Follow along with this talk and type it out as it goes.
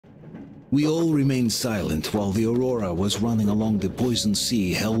We all remained silent while the Aurora was running along the poison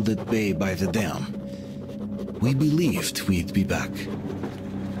sea held at bay by the dam. We believed we'd be back.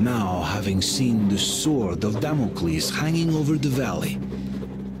 Now, having seen the sword of Damocles hanging over the valley,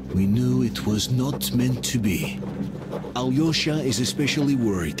 we knew it was not meant to be. Alyosha is especially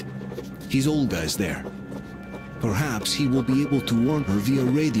worried. His Olga is there. Perhaps he will be able to warn her via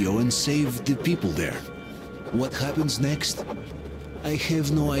radio and save the people there. What happens next? I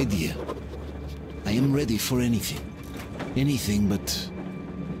have no idea. I am ready for anything. Anything but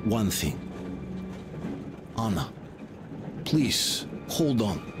one thing. Anna, please, hold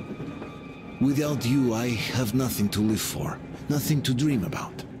on. Without you, I have nothing to live for, nothing to dream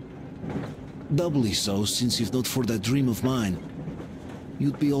about. Doubly so, since if not for that dream of mine,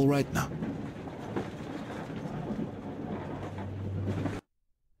 you'd be all right now.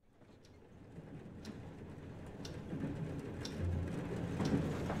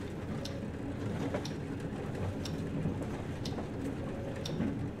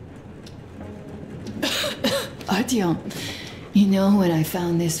 Artyom, you know, when I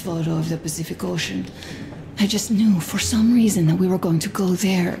found this photo of the Pacific Ocean, I just knew for some reason that we were going to go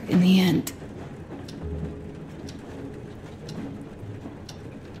there in the end.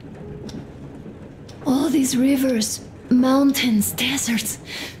 All these rivers, mountains, deserts,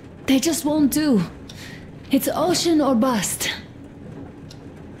 they just won't do. It's ocean or bust.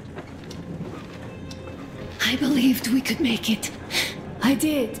 I believed we could make it. I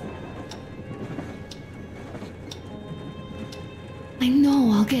did. I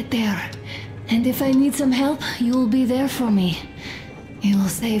know I'll get there. And if I need some help, you'll be there for me. You'll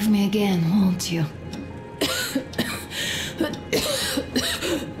save me again, won't you?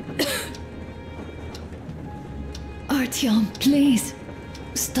 Artyom, please.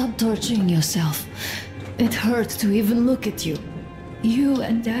 Stop torturing yourself. It hurts to even look at you. You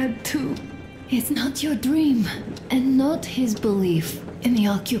and Dad too. It's not your dream, and not his belief in the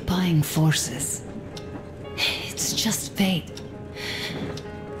occupying forces. It's just fate.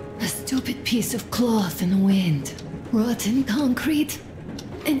 A stupid piece of cloth in the wind. Rotten concrete.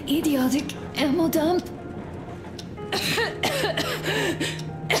 An idiotic ammo dump.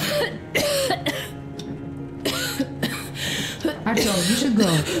 Artyom, you should go.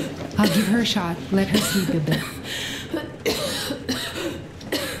 I'll give her a shot. Let her sleep a bit.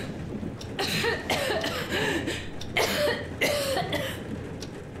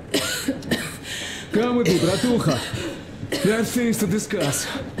 Come with me, bratucha. There are things to discuss.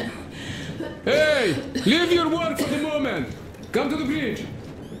 Hey! Leave your work for the moment! Come to the bridge!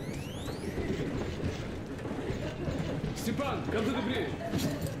 Stepan, come to the bridge!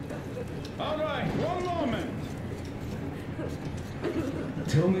 Alright, one moment!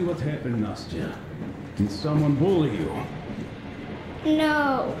 Tell me what happened, Nastya. Did someone bully you?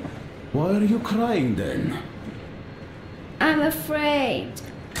 No, Why are you crying then? I'm afraid.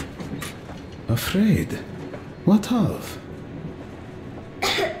 Afraid? What of?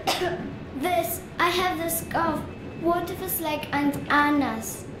 I have this cough. What if it's like Aunt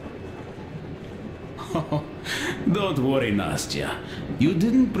Anna's? Don't worry, Nastya. You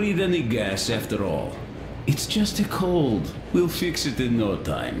didn't breathe any gas after all. It's just a cold. We'll fix it in no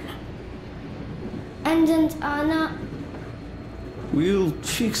time. And Aunt Anna? We'll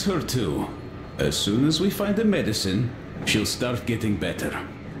fix her too. As soon as we find the medicine, she'll start getting better.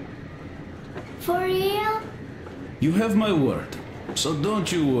 For real? You have my word, so don't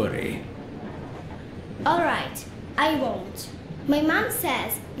you worry. Alright, I won't. My mom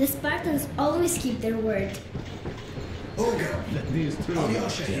says the Spartans always keep their word. Olga, These two.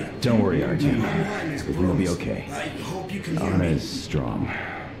 Alyosha here. Don't worry, Artyom. My line is We'll be closed. okay. I hope you can hear Anna me. is strong.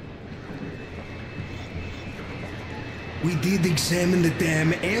 We did examine the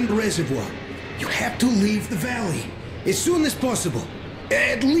dam and reservoir. You have to leave the valley as soon as possible.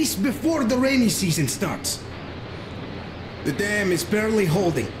 At least before the rainy season starts. The dam is barely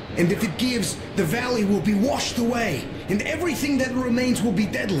holding, and if it gives, the valley will be washed away, and everything that remains will be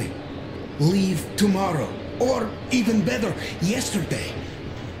deadly. Leave tomorrow, or even better, yesterday.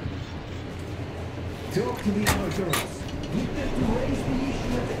 Talk to the other girls. Get them to raise the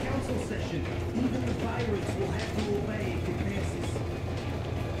issue at the council session. Even the pirates will have to obey if it passes.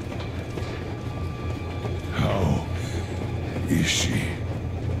 How is she?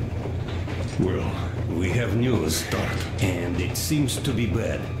 Well, We have news, Start, and it seems to be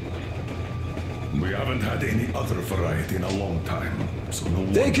bad. we haven't had any other variety in a long time, so no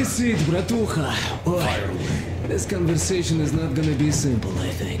wonder. Take a seat, bratucha. Fire away. This conversation is not gonna be simple, I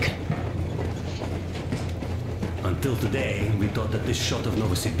think. Until today, we thought that this shot of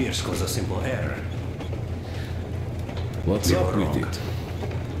Novosibirsk was a simple error. What's We up were with wrong. it?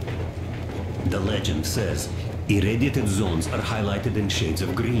 The legend says irradiated zones are highlighted in shades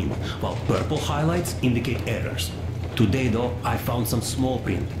of green, while purple highlights indicate errors. Today, though, I found some small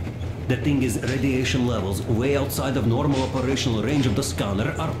print. The thing is, radiation levels way outside of normal operational range of the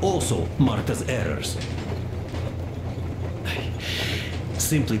scanner are also marked as errors.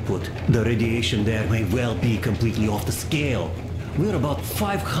 Simply put, the radiation there may well be completely off the scale. We're about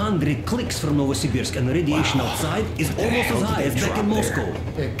 500 clicks from Novosibirsk, and the radiation outside is almost as high as back in Moscow.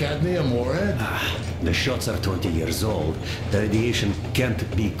 Cadmium or red? The shots are 20 years old. The radiation can't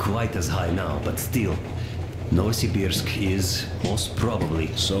be quite as high now, but still, Novosibirsk is most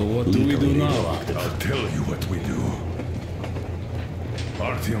probably. So what do we do now? I'll tell you what we do.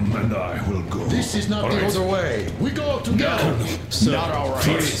 Artyom and I will go. This is not All the right? other way. We go together. No, Sir, not all right.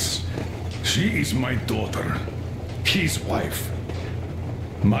 Please. She is my daughter. His wife.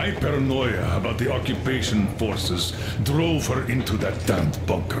 My paranoia about the occupation forces drove her into that damned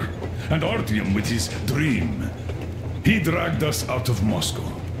bunker. And Artyom with his dream. He dragged us out of Moscow.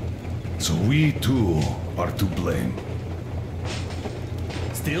 So we too are to blame.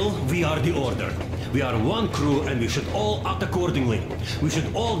 Still, we are the Order. We are one crew and we should all act accordingly. We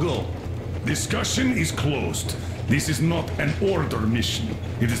should all go. Discussion is closed. This is not an Order mission.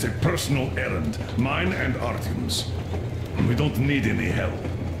 It is a personal errand, mine and Artyom's. We don't need any help.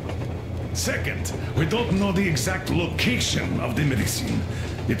 Second, we don't know the exact location of the medicine.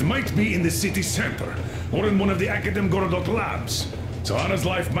 It might be in the city center, or in one of the Akademgorodok labs. So Anna's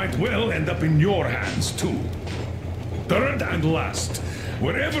life might well end up in your hands, too. Third and last,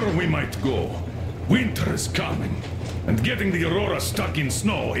 wherever we might go, winter is coming. And getting the Aurora stuck in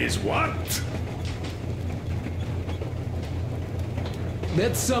snow is what?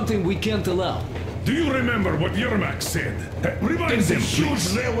 That's something we can't allow. Do you remember what Yermak said? Remind There's a them, huge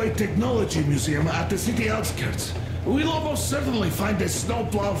please. railway technology museum at the city outskirts. We'll almost certainly find a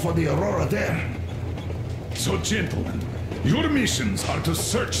snowplow for the Aurora there. So, gentlemen, your missions are to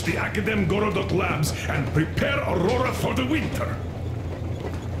search the Akademgorodok labs and prepare Aurora for the winter.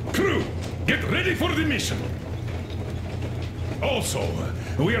 Crew, get ready for the mission. Also,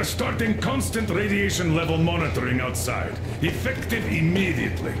 we are starting constant radiation level monitoring outside, effective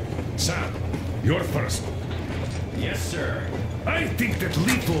immediately. Sam, you're first. Yes, sir. I think that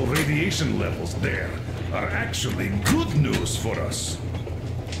lethal radiation levels there are actually good news for us.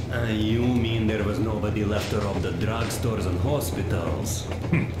 You mean there was nobody left to rob the drugstores and hospitals?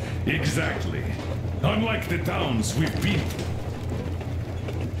 Exactly. Unlike the towns we've been to.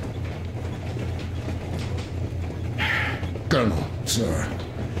 Colonel, sir,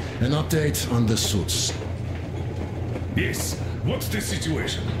 an update on the suits. Yes, what's the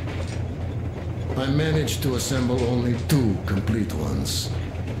situation? I managed to assemble only 2 complete ones.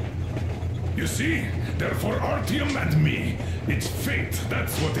 You see, they're for Artyom and me. It's fate,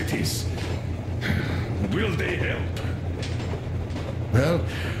 that's what it is. Will they help? Well,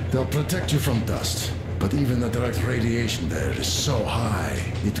 they'll protect you from dust, but even the direct radiation there is so high,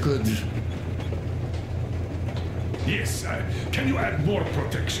 it could... Yes, can you add more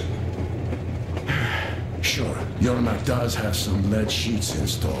protection? Sure, Yermak does have some lead sheets in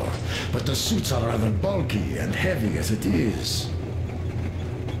store, but the suits are rather bulky and heavy as it is.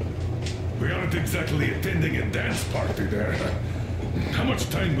 We aren't exactly attending a dance party there. How much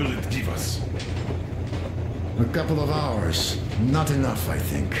time will it give us? A couple of hours. Not enough, I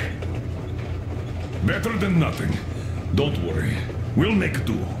think. Better than nothing. Don't worry. We'll make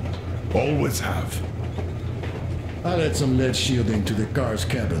do. Always have. I'll add some lead shielding to the car's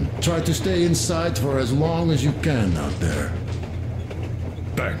cabin. Try to stay inside for as long as you can out there.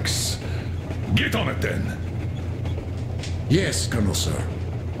 Thanks. Get on it then. Yes, Colonel, sir.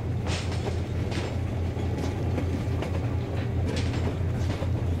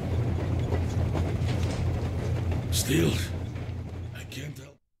 Still, I can't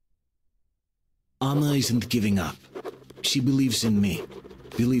help. Anna isn't giving up. She believes in me,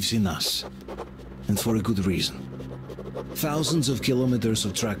 believes in us, and for a good reason. Thousands of kilometers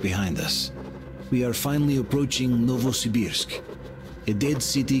of track behind us, we are finally approaching Novosibirsk, a dead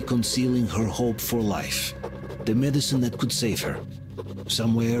city concealing her hope for life, the medicine that could save her,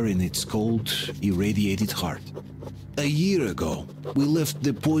 somewhere in its cold, irradiated heart. A year ago, we left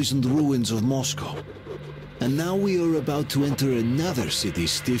the poisoned ruins of Moscow, and now we are about to enter another city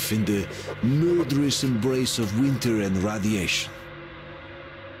stiff in the murderous embrace of winter and radiation.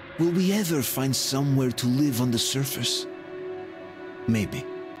 Will we ever find somewhere to live on the surface? Maybe.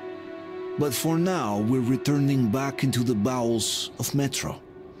 But for now, we're returning back into the bowels of Metro.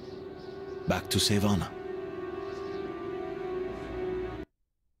 Back to save Anna.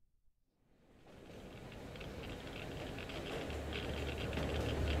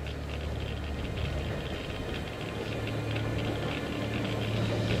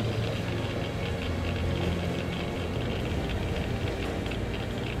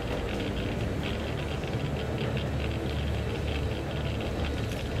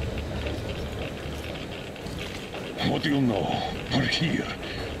 what you'll know. We're here.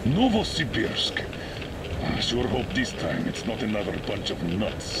 Novosibirsk. I sure hope this time it's not another bunch of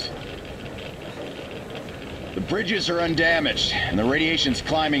nuts. The bridges are undamaged, and the radiation's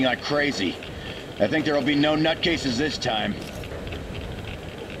climbing like crazy. I think there'll be no nutcases this time.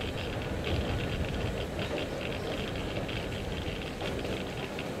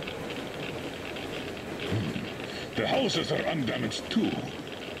 The houses are undamaged too.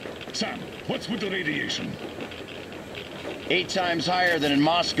 Sam, what's with the radiation? 8 times higher than in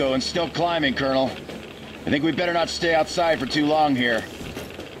Moscow and still climbing, Colonel. I think we better not stay outside for too long here.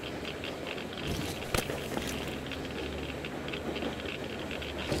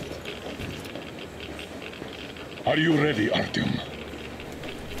 Are you ready, Artyom?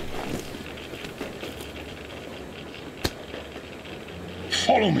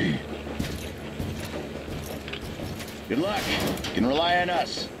 Follow me. Good luck. You can rely on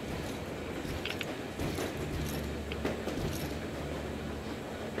us.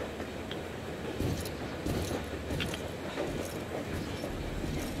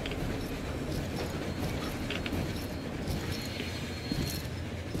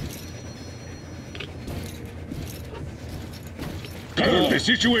 Colonel, the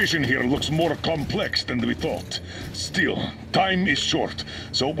situation here looks more complex than we thought. Still, time is short,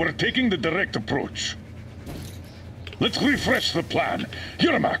 so we're taking the direct approach. Let's refresh the plan.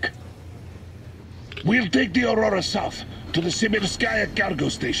 Yermak! We'll take the Aurora south to the Sibirskaya cargo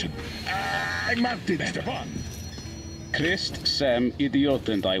station. I marked it. Stepan! Krist, Sam, Idiot,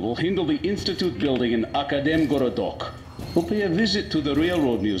 and I will handle the Institute building in Akademgorodok. We'll pay a visit to the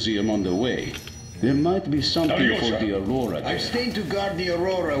Railroad Museum on the way. There might be something Alyosha. for the Aurora there. I've stayed to guard the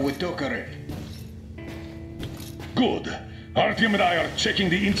Aurora with Tokarev. Good. Artyom and I are checking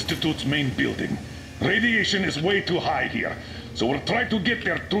the Institute's main building. Radiation is way too high here, so we'll try to get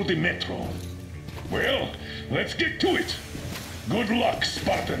there through the metro. Well, let's get to it. Good luck,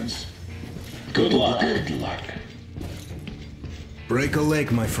 Spartans. Good luck. Good luck. Break a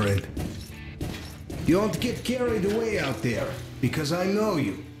leg, my friend. You don't get carried away out there, because I know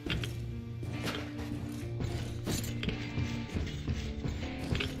you.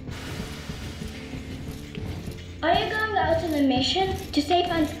 Are you going out on a mission to save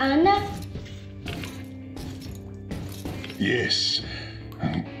Aunt Anna? Yes.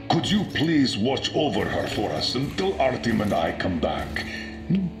 And could you please watch over her for us until Artyom and I come back?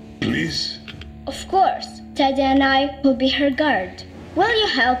 Please? Of course. Teddy and I will be her guard. Will you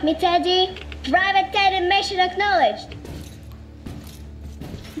help me, Teddy? Private Teddy mission acknowledged.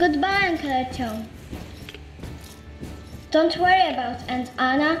 Goodbye, Uncle Artyom. Don't worry about Aunt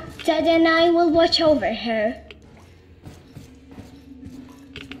Anna. Teddy and I will watch over her.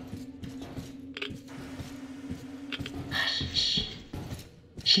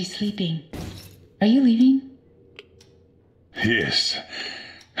 She's sleeping. Are you leaving? Yes.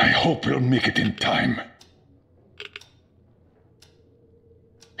 I hope we'll make it in time.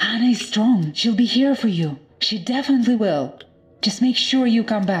 Anna is strong. She'll be here for you. She definitely will. Just make sure you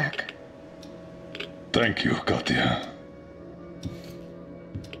come back. Thank you, Katya.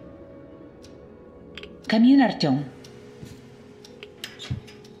 Come in, Artyom.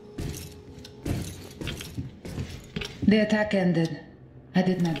 The attack ended. I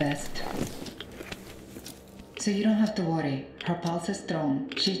did my best. So you don't have to worry. Her pulse is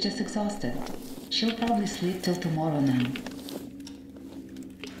strong. She's just exhausted. She'll probably sleep till tomorrow now.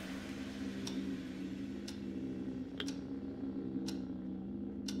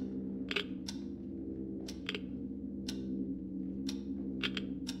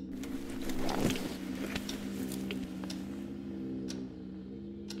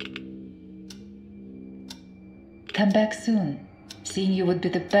 Come back soon. Seeing you would be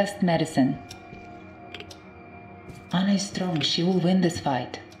the best medicine. Anna is strong. She will win this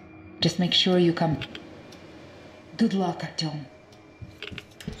fight. Just make sure you come. Good luck, Artyom.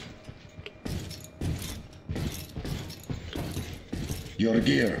 Your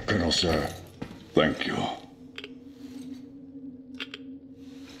gear, Colonel Sir. Thank you.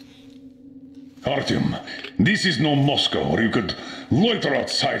 Artyom, this is no Moscow where you could loiter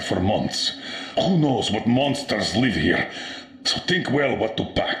outside for months. Who knows what monsters live here? So think well what to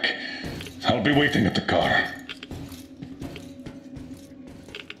pack. I'll be waiting at the car.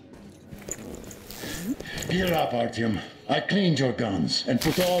 Gear up, Artyom. I cleaned your guns and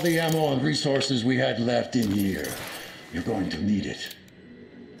put all the ammo and resources we had left in here. You're going to need it.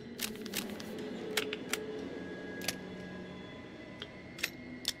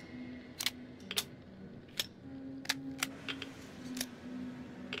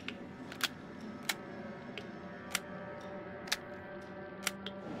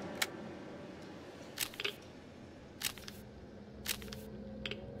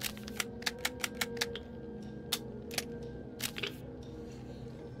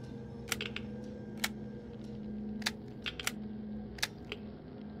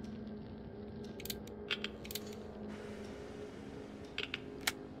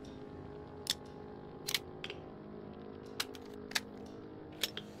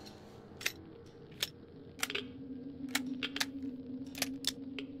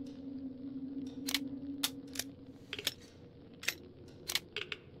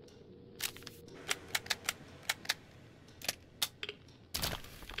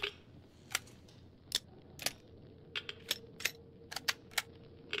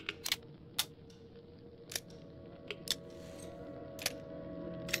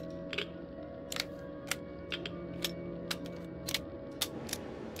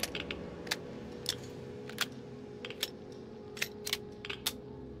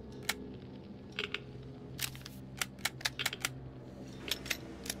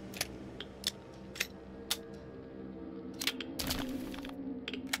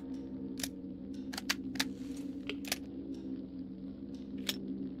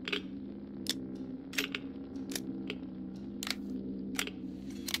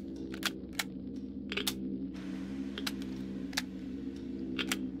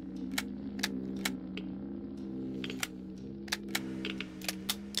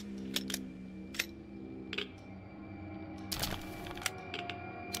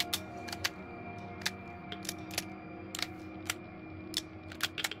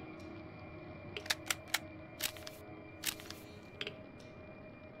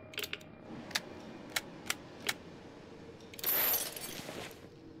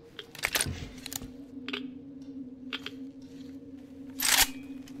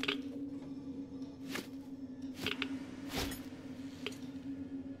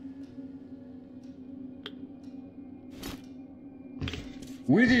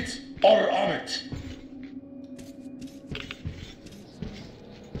 With it or on it?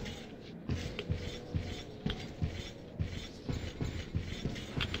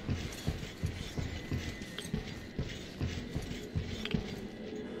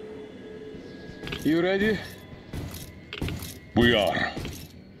 You ready? We are.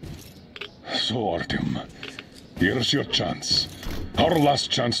 So, Artyom, here's your chance. Our last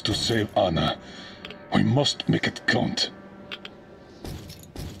chance to save Anna. We must make it count.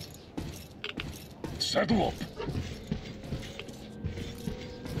 Saddle up.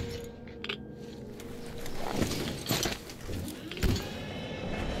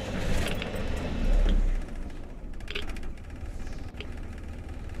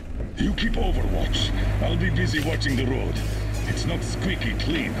 You keep overwatch. I'll be busy watching the road. It's not squeaky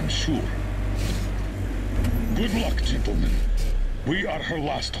clean, I'm sure. Good luck, gentlemen. We are her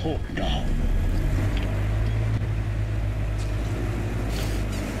last hope now.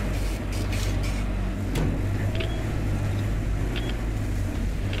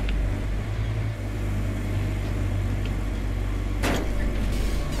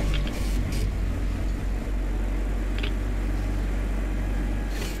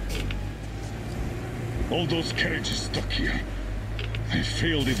 All those carriages stuck here. A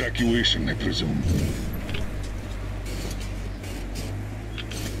failed evacuation, I presume.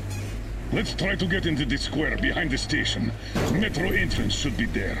 Let's try to get into the square behind the station. Metro entrance should be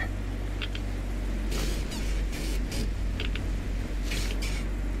there.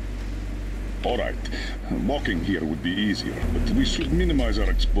 All right. Walking here would be easier, but we should minimize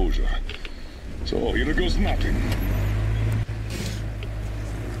our exposure. So here goes nothing.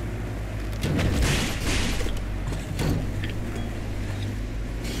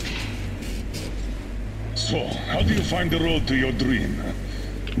 So, how do you find the road to your dream?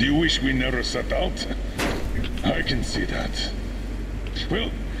 Do you wish we never set out? I can see that.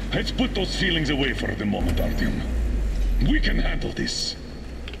 Well, let's put those feelings away for the moment, Artyom. We can handle this.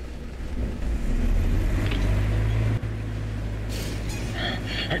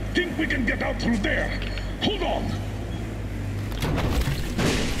 I think we can get out through there. Hold on!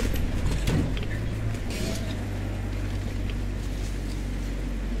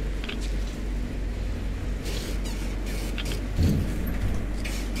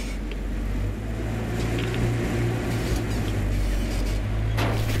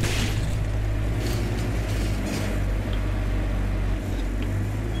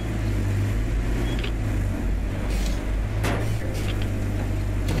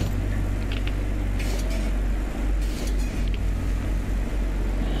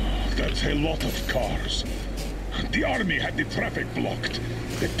 That's a lot of cars. The army had the traffic blocked.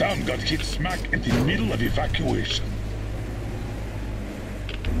 The town got hit smack in the middle of evacuation.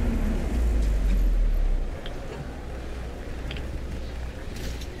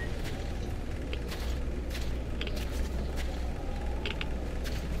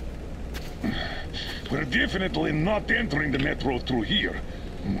 We're definitely not entering the metro through here.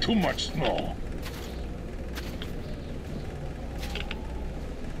 Too much snow.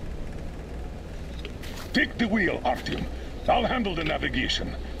 Take the wheel, Artyom. I'll handle the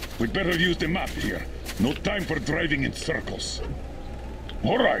navigation. We'd better use the map here. No time for driving in circles.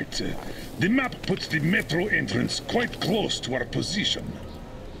 All right. The map puts the metro entrance quite close to our position.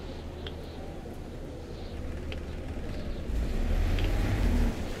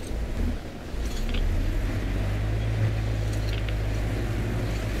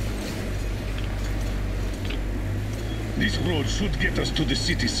 This road should get us to the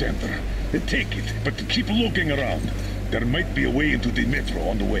city center. Take it, but keep looking around. There might be a way into the metro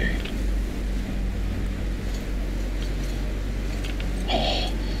on the way. Oh,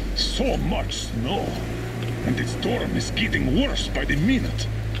 so much snow. And the storm is getting worse by the minute.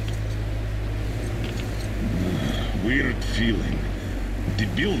 Weird feeling. The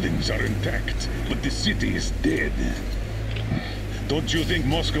buildings are intact, but the city is dead. Don't you think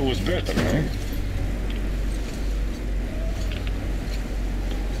Moscow was better, eh?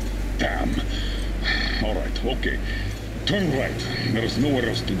 Damn. All right, okay. Turn right. There's nowhere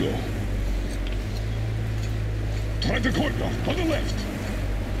else to go. Try the corridor on the left.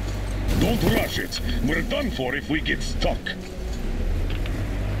 Don't rush it. We're done for if we get stuck.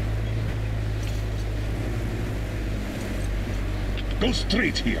 Go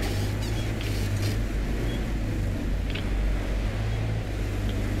straight here.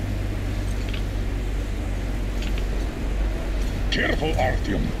 Careful,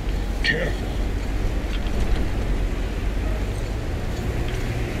 Artyom. Careful.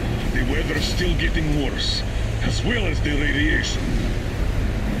 The weather's still getting worse, as well as the radiation.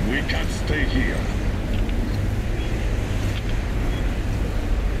 We can't stay here.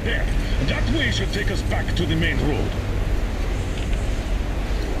 There, that way should take us back to the main road.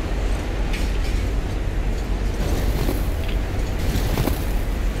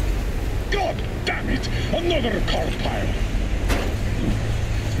 God damn it! Another car pile!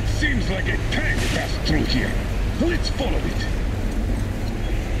 It seems like a tank passed through here. Let's follow it.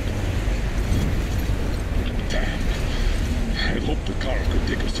 Damn. I hope the car could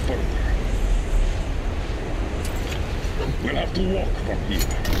take us further. We'll have to walk from here.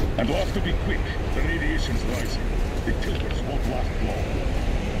 And we'll have to be quick. The radiation's rising. The tilters won't last long.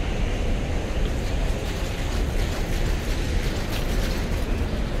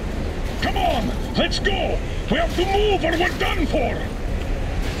 Come on! Let's go! We have to move or we're done for!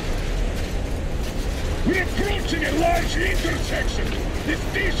 We're approaching a large intersection! The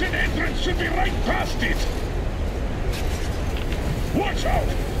station entrance should be right past it! Watch out!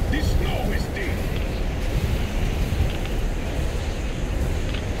 The snow is deep!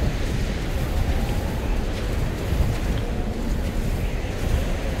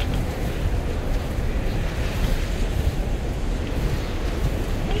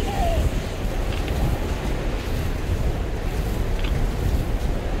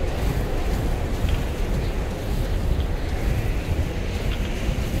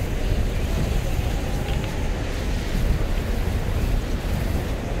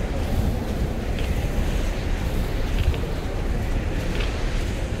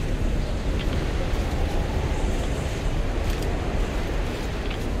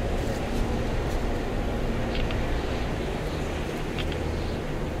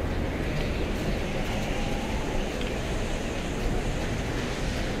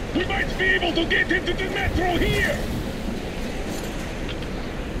 We might be able to get into the metro here!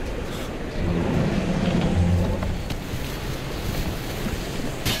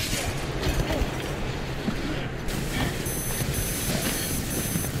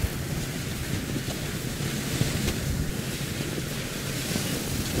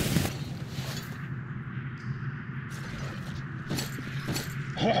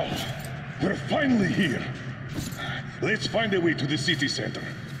 Wow, we're finally here. Let's find a way to the city center.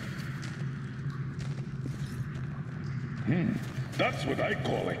 That's what I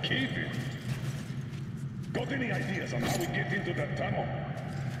call a cave-in. Got any ideas on how we get into that tunnel?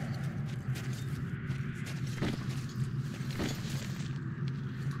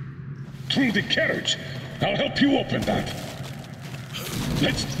 Through the carriage. I'll help you open that.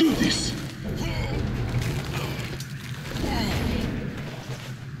 Let's do this.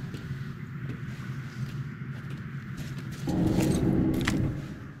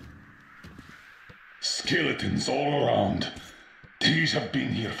 Skeletons all around. These have been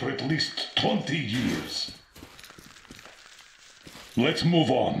here for at least 20 years. Let's move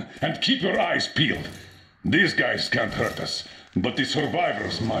on, and keep your eyes peeled. These guys can't hurt us, but the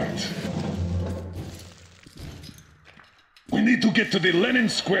survivors might. We need to get to the Lenin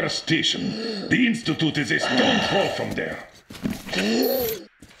Square station. The Institute is a stone's throw from there.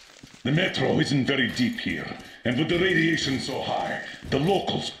 The metro isn't very deep here, and with the radiation so high, the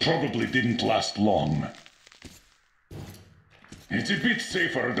locals probably didn't last long. It's a bit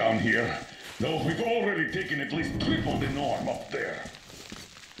safer down here, though we've already taken at least triple the norm up there.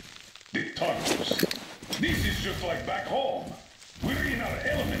 The tunnels. This is just like back home. We're in our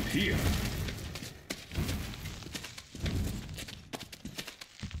element here.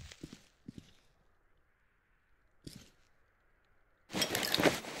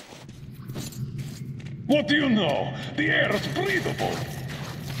 What do you know? The air is breathable.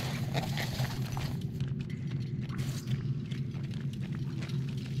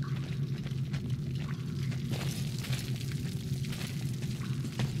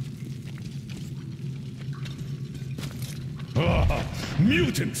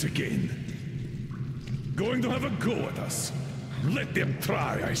 Mutants again! Going to have a go at us. Let them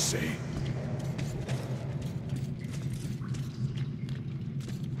try, I say.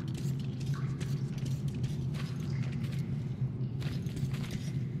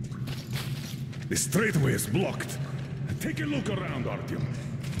 The straightway is blocked. Take a look around, Artyom.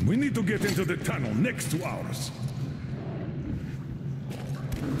 We need to get into the tunnel next to ours.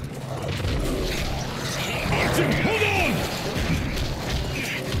 Artyom, hold on!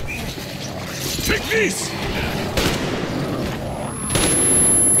 Take this!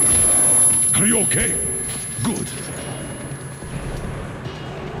 Are you okay? Good.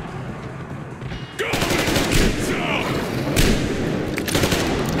 Go!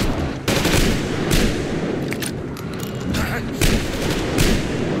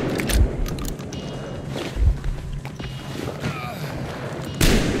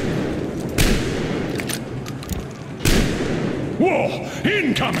 Whoa!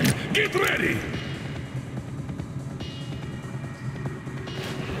 Incoming! Get ready!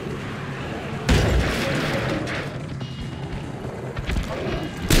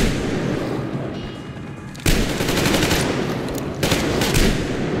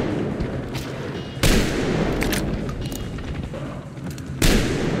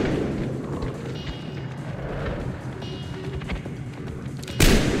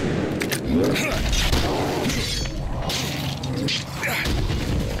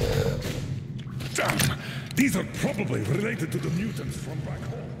 Damn! These are probably related to the mutants from back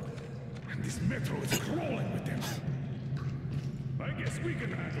home. And this metro is crawling with them. I guess we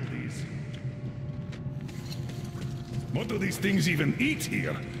can handle these. What do these things even eat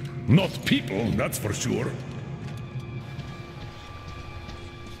here? Not people, that's for sure.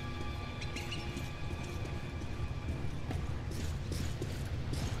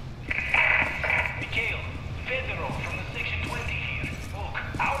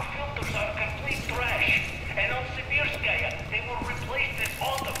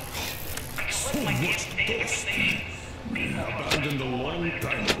 Abandoned a long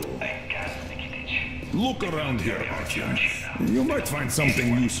time ago. Look around here, Artyom. You might find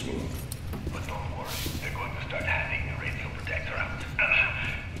something useful. But don't worry, they're going to start handing the radio protector out.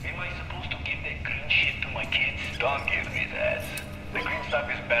 Am I supposed to give that green shit to my kids? Don't give me that. The green stuff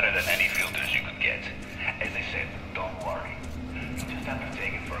is better than any filters you could get. As I said, don't worry. You just have to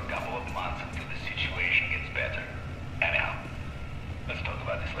take it for a couple of months until the situation gets better. Anyhow, let's talk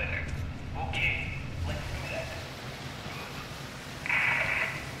about this later. Okay, let's do that.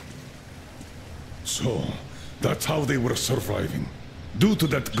 So, that's how they were surviving. Due to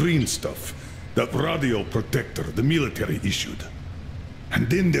that green stuff, that radio protector the military issued. And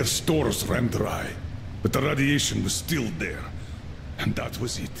then their stores ran dry. But the radiation was still there. And that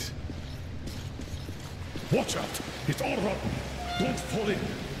was it. Watch out! It's all rotten! Don't fall in!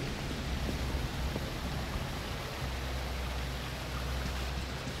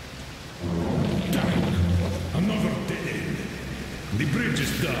 Damn! Another dead end. The bridge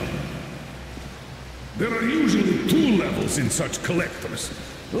is down. There are usually 2 levels in such collectors.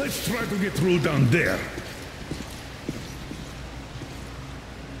 Let's try to get through down there.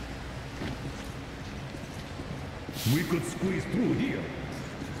 We could squeeze through here.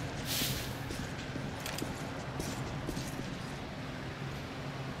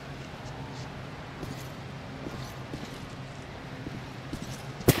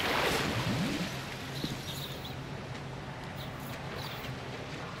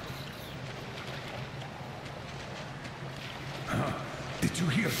 Did you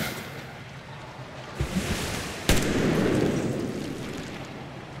hear that?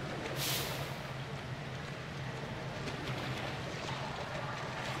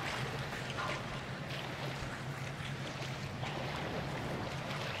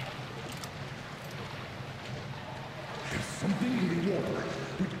 There's something in the water.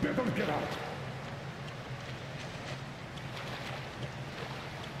 We'd better get out.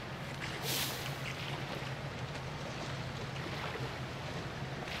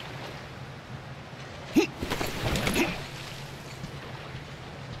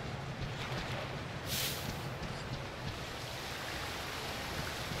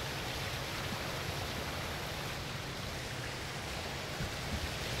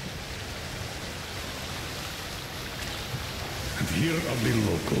 And here are the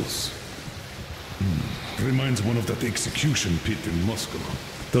locals. Reminds one of that execution pit in Moscow,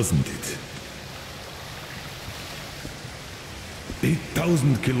 doesn't it?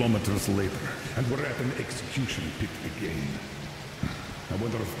 8,000 kilometers later, and we're at an execution pit again. I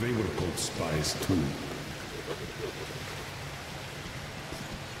wonder if they were called spies too.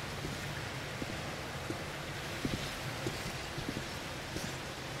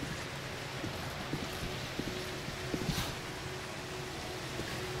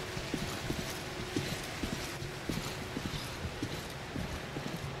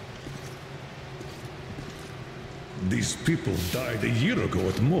 These people died a year ago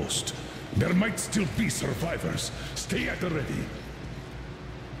at most. There might still be survivors. Stay at the ready.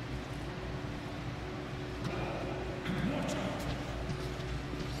 Watch out.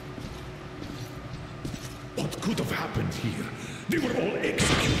 What could have happened here? They were all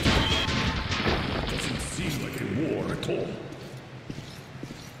executed. Doesn't seem like a war at all.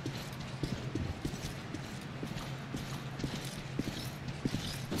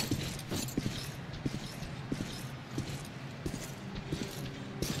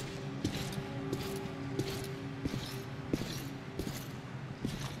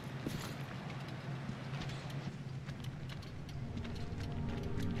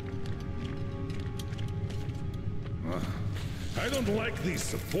 don't like these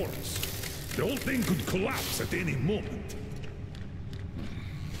supports. The whole thing could collapse at any moment.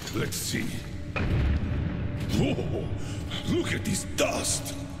 Let's see. Whoa! Look at this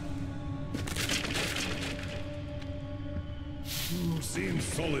dust! Seems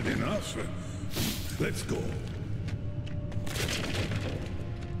solid enough. Let's go.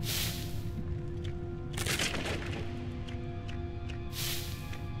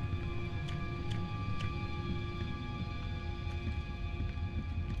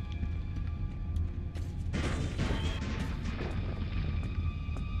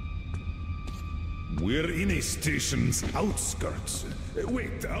 We're in a station's outskirts.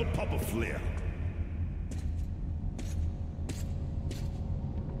 Wait, I'll pop a flare.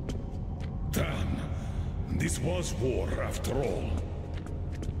 Damn, this was war after all.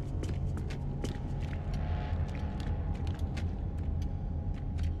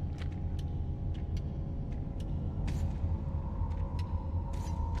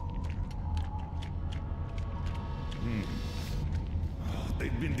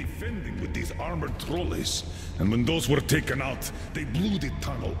 They'd been defending with these armored trolleys, and when those were taken out, they blew the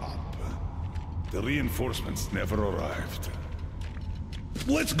tunnel up. The reinforcements never arrived.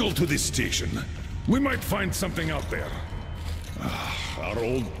 Let's go to this station. We might find something out there. Our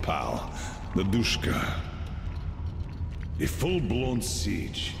old pal, the Dushka. A full-blown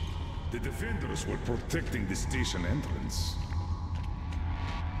siege. The defenders were protecting the station entrance.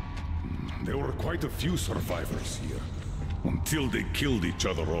 There were quite a few survivors here. Until they killed each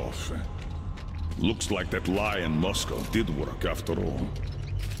other off. Looks like that lie in Moscow did work after all.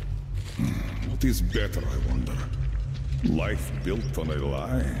 What is better, I wonder? Life built on a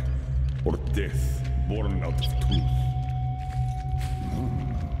lie? Or death born out of truth?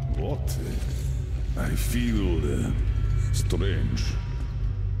 What? I feel strange.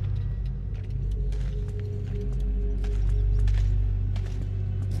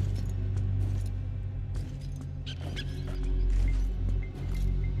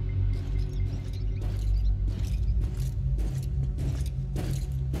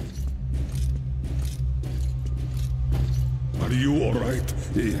 Are you alright?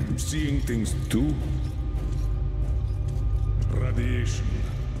 Seeing things too? Radiation.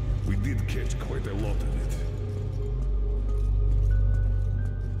 We did catch quite a lot of it.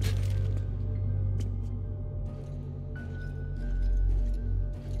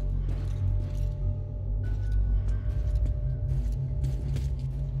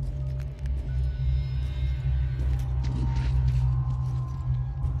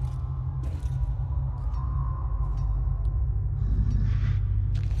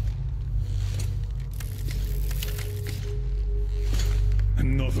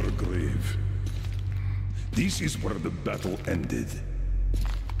 Another grave. This is where the battle ended.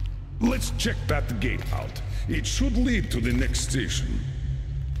 Let's check that gate out. It should lead to the next station.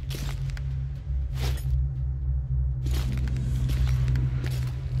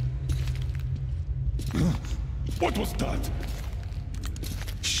 Huh? What was that?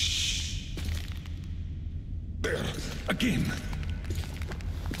 Shh. There, again.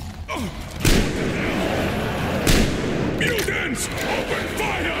 Oh. Mutants! Open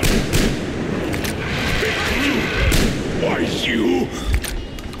fire! Why you?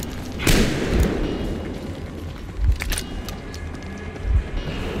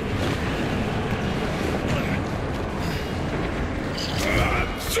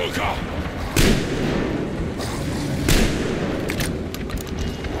 Suka!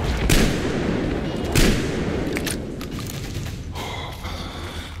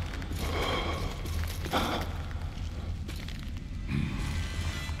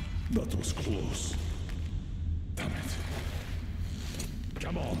 That was close. Damn it.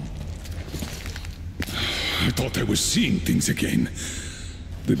 Come on. I thought I was seeing things again.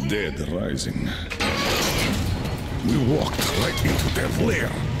 The dead rising. We walked right into their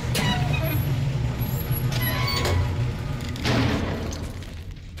lair.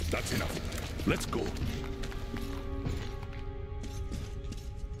 That's enough. Let's go.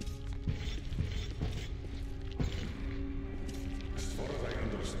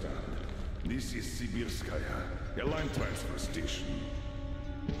 This is Sibirskaya, a line transfer station.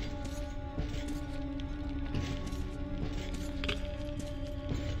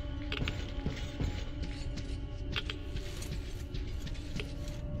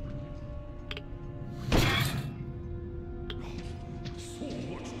 So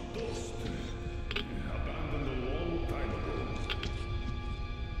much dust. Abandoned a long time ago.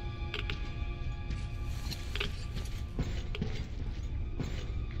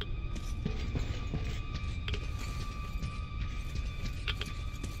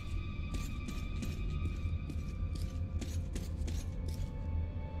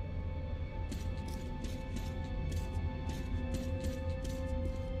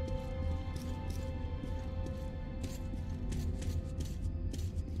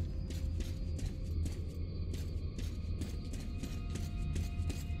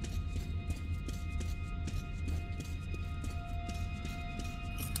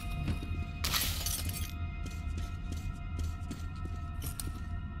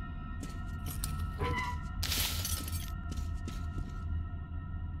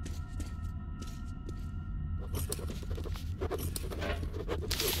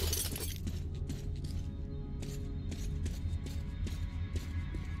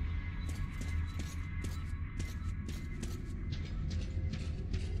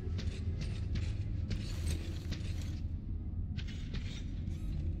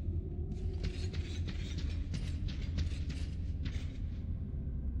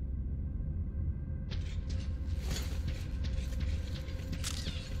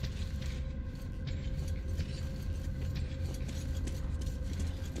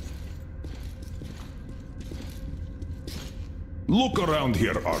 Look around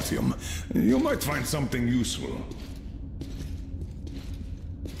here, Artyom. You might find something useful.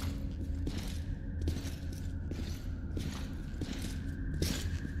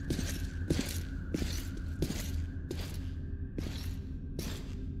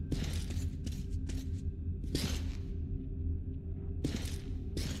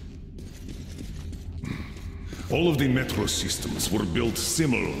 All of the metro systems were built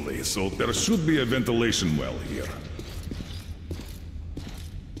similarly, so there should be a ventilation well here.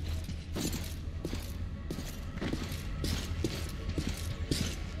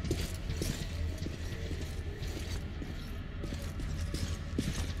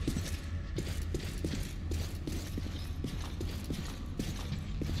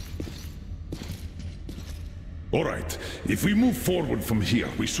 Alright, if we move forward from here,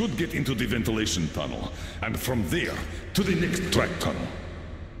 we should get into the ventilation tunnel, and from there, to the next track tunnel.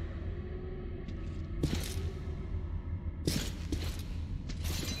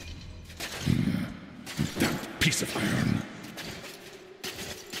 That piece of iron.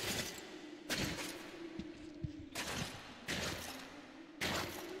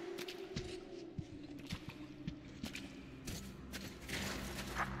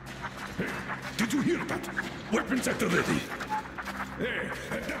 Hey, did you hear that? Weapons at the ready. Hey,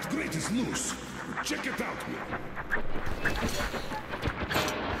 that grate is loose. Check it out.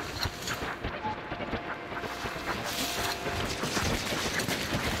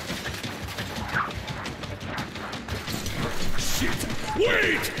 Shit!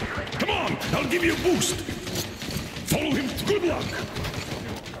 Wait! Come on, I'll give you a boost. Follow him. Good luck.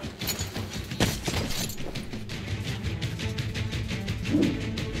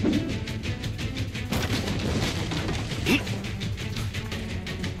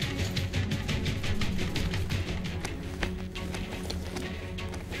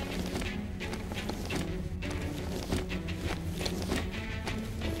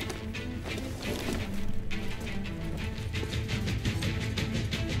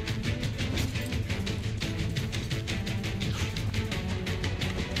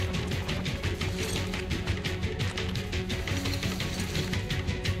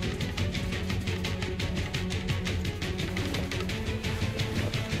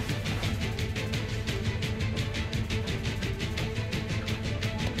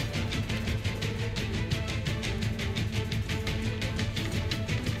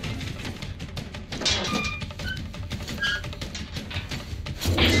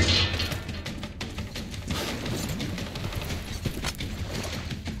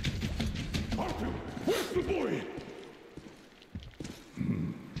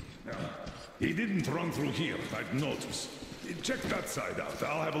 He didn't run through here, I'd notice. Check that side out.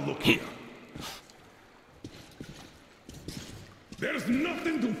 I'll have a look here. There's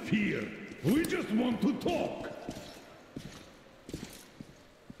nothing to fear. We just want to talk.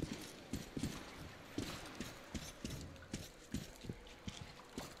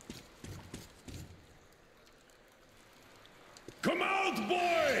 Come out,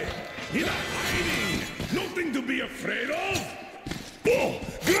 boy! You're not hiding! Nothing to be afraid of! Oh!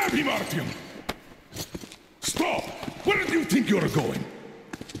 Grab him, Artyom! Stop! Where do you think you're going?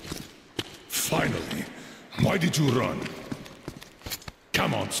 Finally! Why did you run?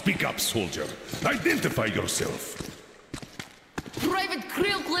 Come on, speak up, soldier. Identify yourself. Private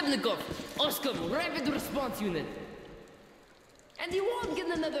Kryl Klebnikov, Oscom, Rapid Response Unit. And you won't get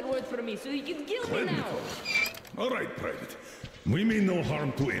another word from me, so you can kill me now. All right, Private. We mean no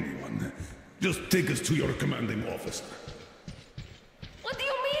harm to anyone. Just take us to your commanding officer. What do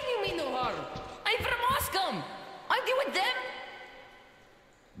you mean no harm? I'm from Oscom. Aren't you with them?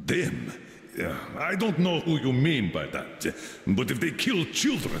 Them? Yeah, I don't know who you mean by that. But if they kill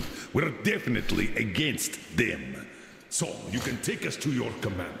children, we're definitely against them. So, you can take us to your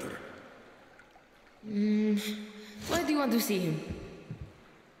commander. Why do you want to see him?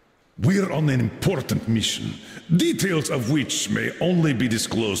 We're on an important mission, details of which may only be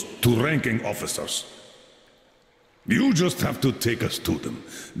disclosed to ranking officers. You just have to take us to them.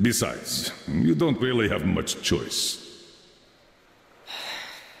 Besides, you don't really have much choice.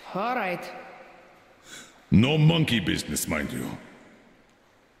 All right. No monkey business, mind you.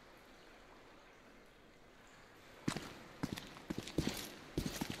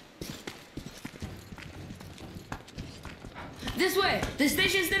 This way! The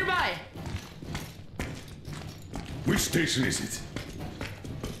station's nearby! Which station is it?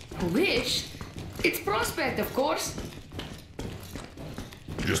 Which? It's Prospect, of course.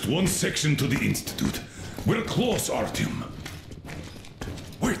 Just one section to the Institute. We're close, Artyom.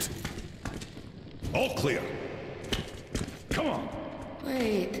 Wait. All clear. Come on.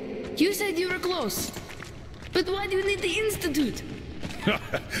 Wait, you said you were close. But why do you need the Institute?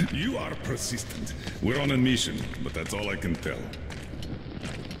 You are persistent. We're on a mission, but that's all I can tell.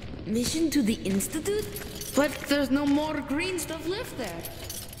 Mission to the Institute? But there's no more green stuff left there.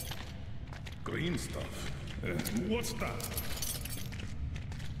 Green stuff? What's that?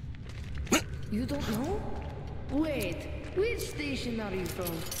 You don't know? Wait, which station are you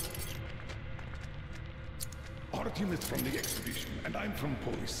from? Artyom is from the exhibition, and I'm from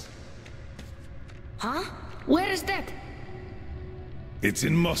police. Huh? Where is that? It's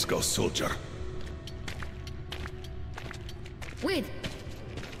in Moscow, soldier. Wait.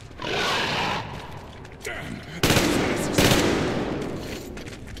 Damn!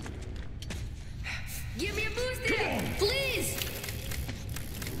 Give me a boost here, please!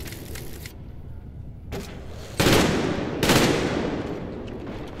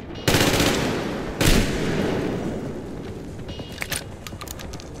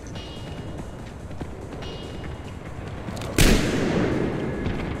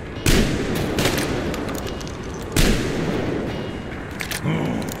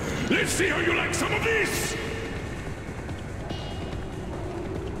 Let's see how you like some of this!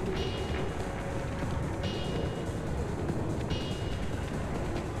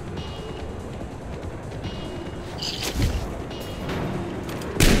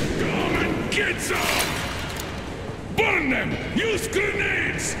 Come and get some! Burn them! Use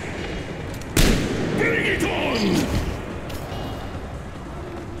grenades! Bring it on!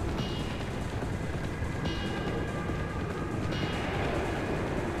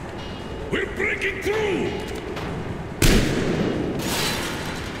 We're breaking through!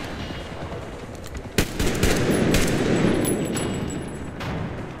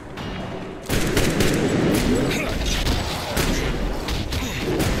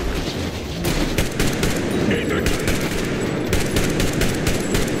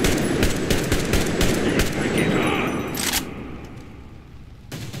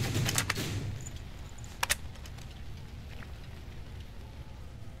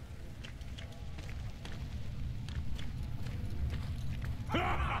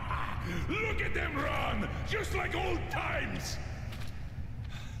 Look at them run! Just like old times!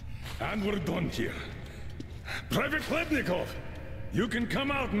 And we're done here. Private Khlebnikov, you can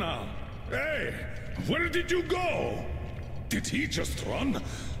come out now. Hey, where did you go? Did he just run?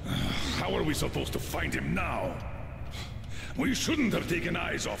 How are we supposed to find him now? We shouldn't have taken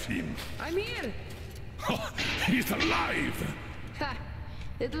eyes off him. I'm here! He's alive! Ha!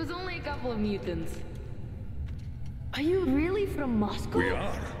 It was only a couple of mutants. Are you really from Moscow? We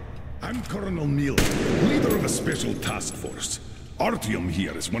are. I'm Colonel Mil, leader of a special task force. Artyom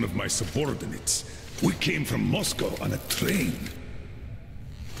here is one of my subordinates. We came from Moscow on a train.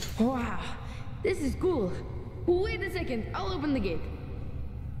 Wow, this is cool. Wait a second, I'll open the gate.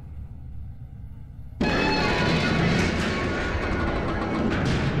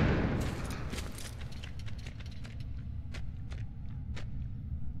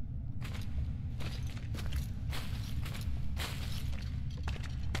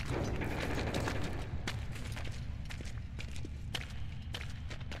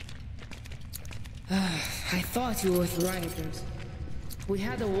 I thought you were with rioters. We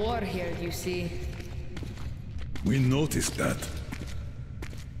had a war here, you see. We noticed that.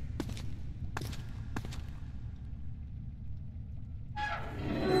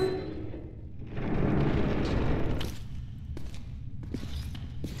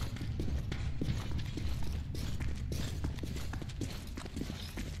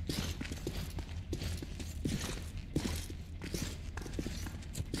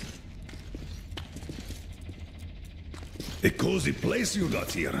 A cozy place you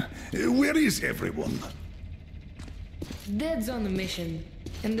got here. Where is everyone? Dad's on a mission,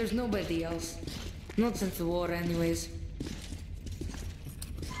 and there's nobody else. Not since the war, anyways.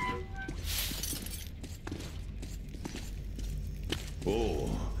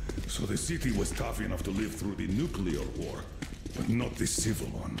 Oh, so the city was tough enough to live through the nuclear war, but not the civil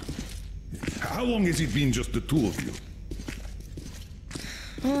one. How long has it been just the two of you?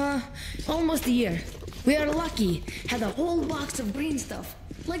 Almost a year. We are lucky. Had a whole box of green stuff.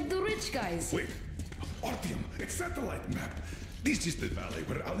 Like the rich guys. Wait. Artyom, a satellite map. This is the valley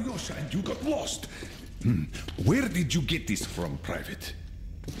where Alyosha and you got lost. Where did you get this from, Private?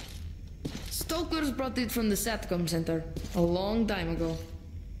 Stokers brought it from the SATCOM center. A long time ago.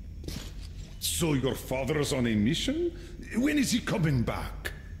 So your father's on a mission? When is he coming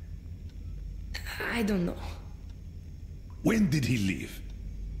back? I don't know. When did he leave?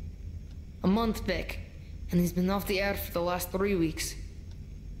 A month back. And he's been off the air for the last 3 weeks.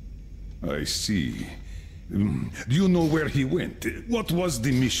 I see. Do you know where he went? What was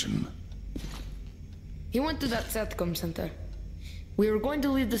the mission? He went to that SATCOM center. We were going to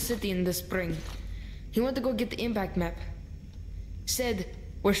leave the city in the spring. He went to go get the impact map. Said,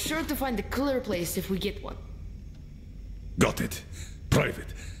 we're sure to find a clear place if we get one. Got it.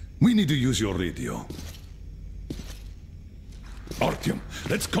 Private, we need to use your radio. Artyom,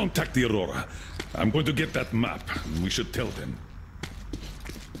 let's contact the Aurora. I'm going to get that map. We should tell them.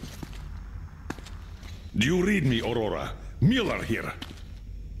 Do you read me, Aurora? Miller here.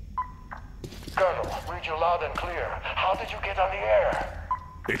 Colonel, read you loud and clear. How did you get on the air?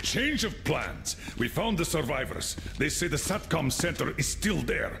 A change of plans. We found the survivors. They say the SATCOM center is still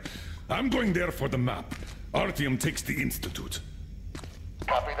there. I'm going there for the map. Artyom takes the Institute.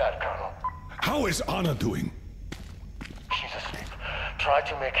 Copy that, Colonel. How is Anna doing? She's asleep. Try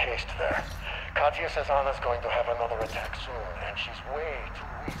to make haste there. Katya says Anna's going to have another attack soon, and she's way too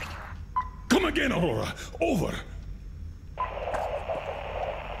weak to... Come again, Aurora. Over.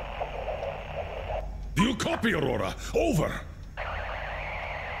 Do you copy, Aurora? Over.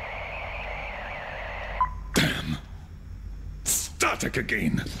 Damn. Static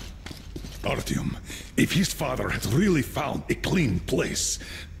again. Artyom, if his father had really found a clean place,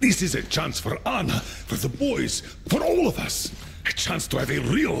 this is a chance for Anna, for the boys, for all of us. A chance to have a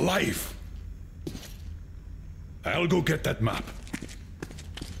real life. I'll go get that map.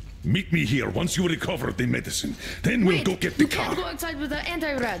 Meet me here once you recover the medicine. Then we'll go get the car. You can't go outside with the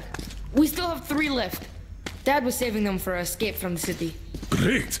anti-rad. We still have 3 left. Dad was saving them for our escape from the city.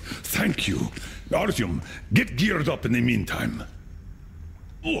 Great. Thank you. Artyom, get geared up in the meantime.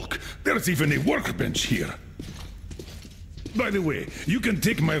 Look, there's even a workbench here. By the way, you can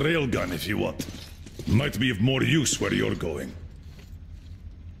take my railgun if you want. Might be of more use where you're going.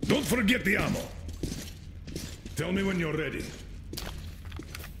 Don't forget the ammo. Tell me when you're ready.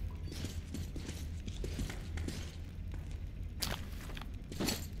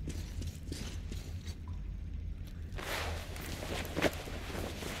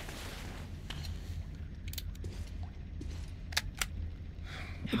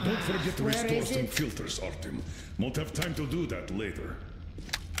 Don't forget to restore some filters, Artyom. Won't have time to do that later.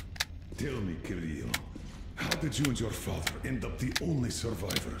 Tell me, Kirill, how did you and your father end up the only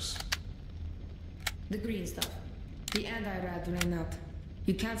survivors? The green stuff. The anti-rad ran out.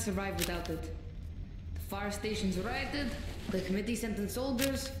 You can't survive without it. The fire stations rioted, the committee sent in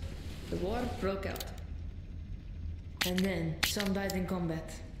soldiers, the war broke out. And then, some died in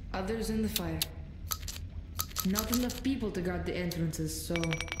combat, others in the fire. Not enough people to guard the entrances, so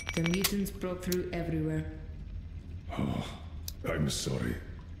the mutants broke through everywhere. Oh, I'm sorry.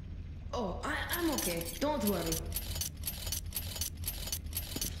 Oh, I'm okay. Don't worry.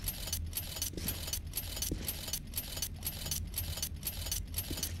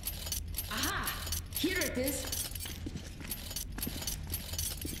 Aha! Here it is.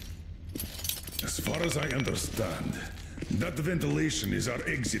 As far as I understand, that ventilation is our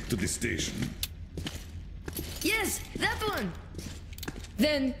exit to the station. Yes, that one!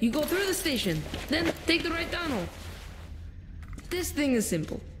 Then you go through the station, then take the right tunnel. This thing is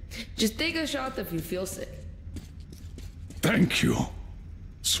simple. Just take a shot if you feel sick. Thank you.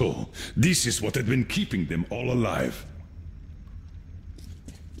 So, this is what had been keeping them all alive.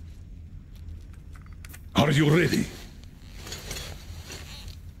 Are you ready?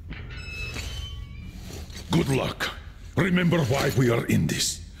 Good luck. Remember why we are in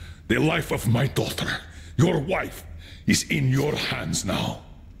this. The life of my daughter, your wife, is in your hands now.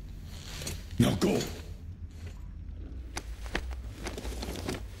 Now go.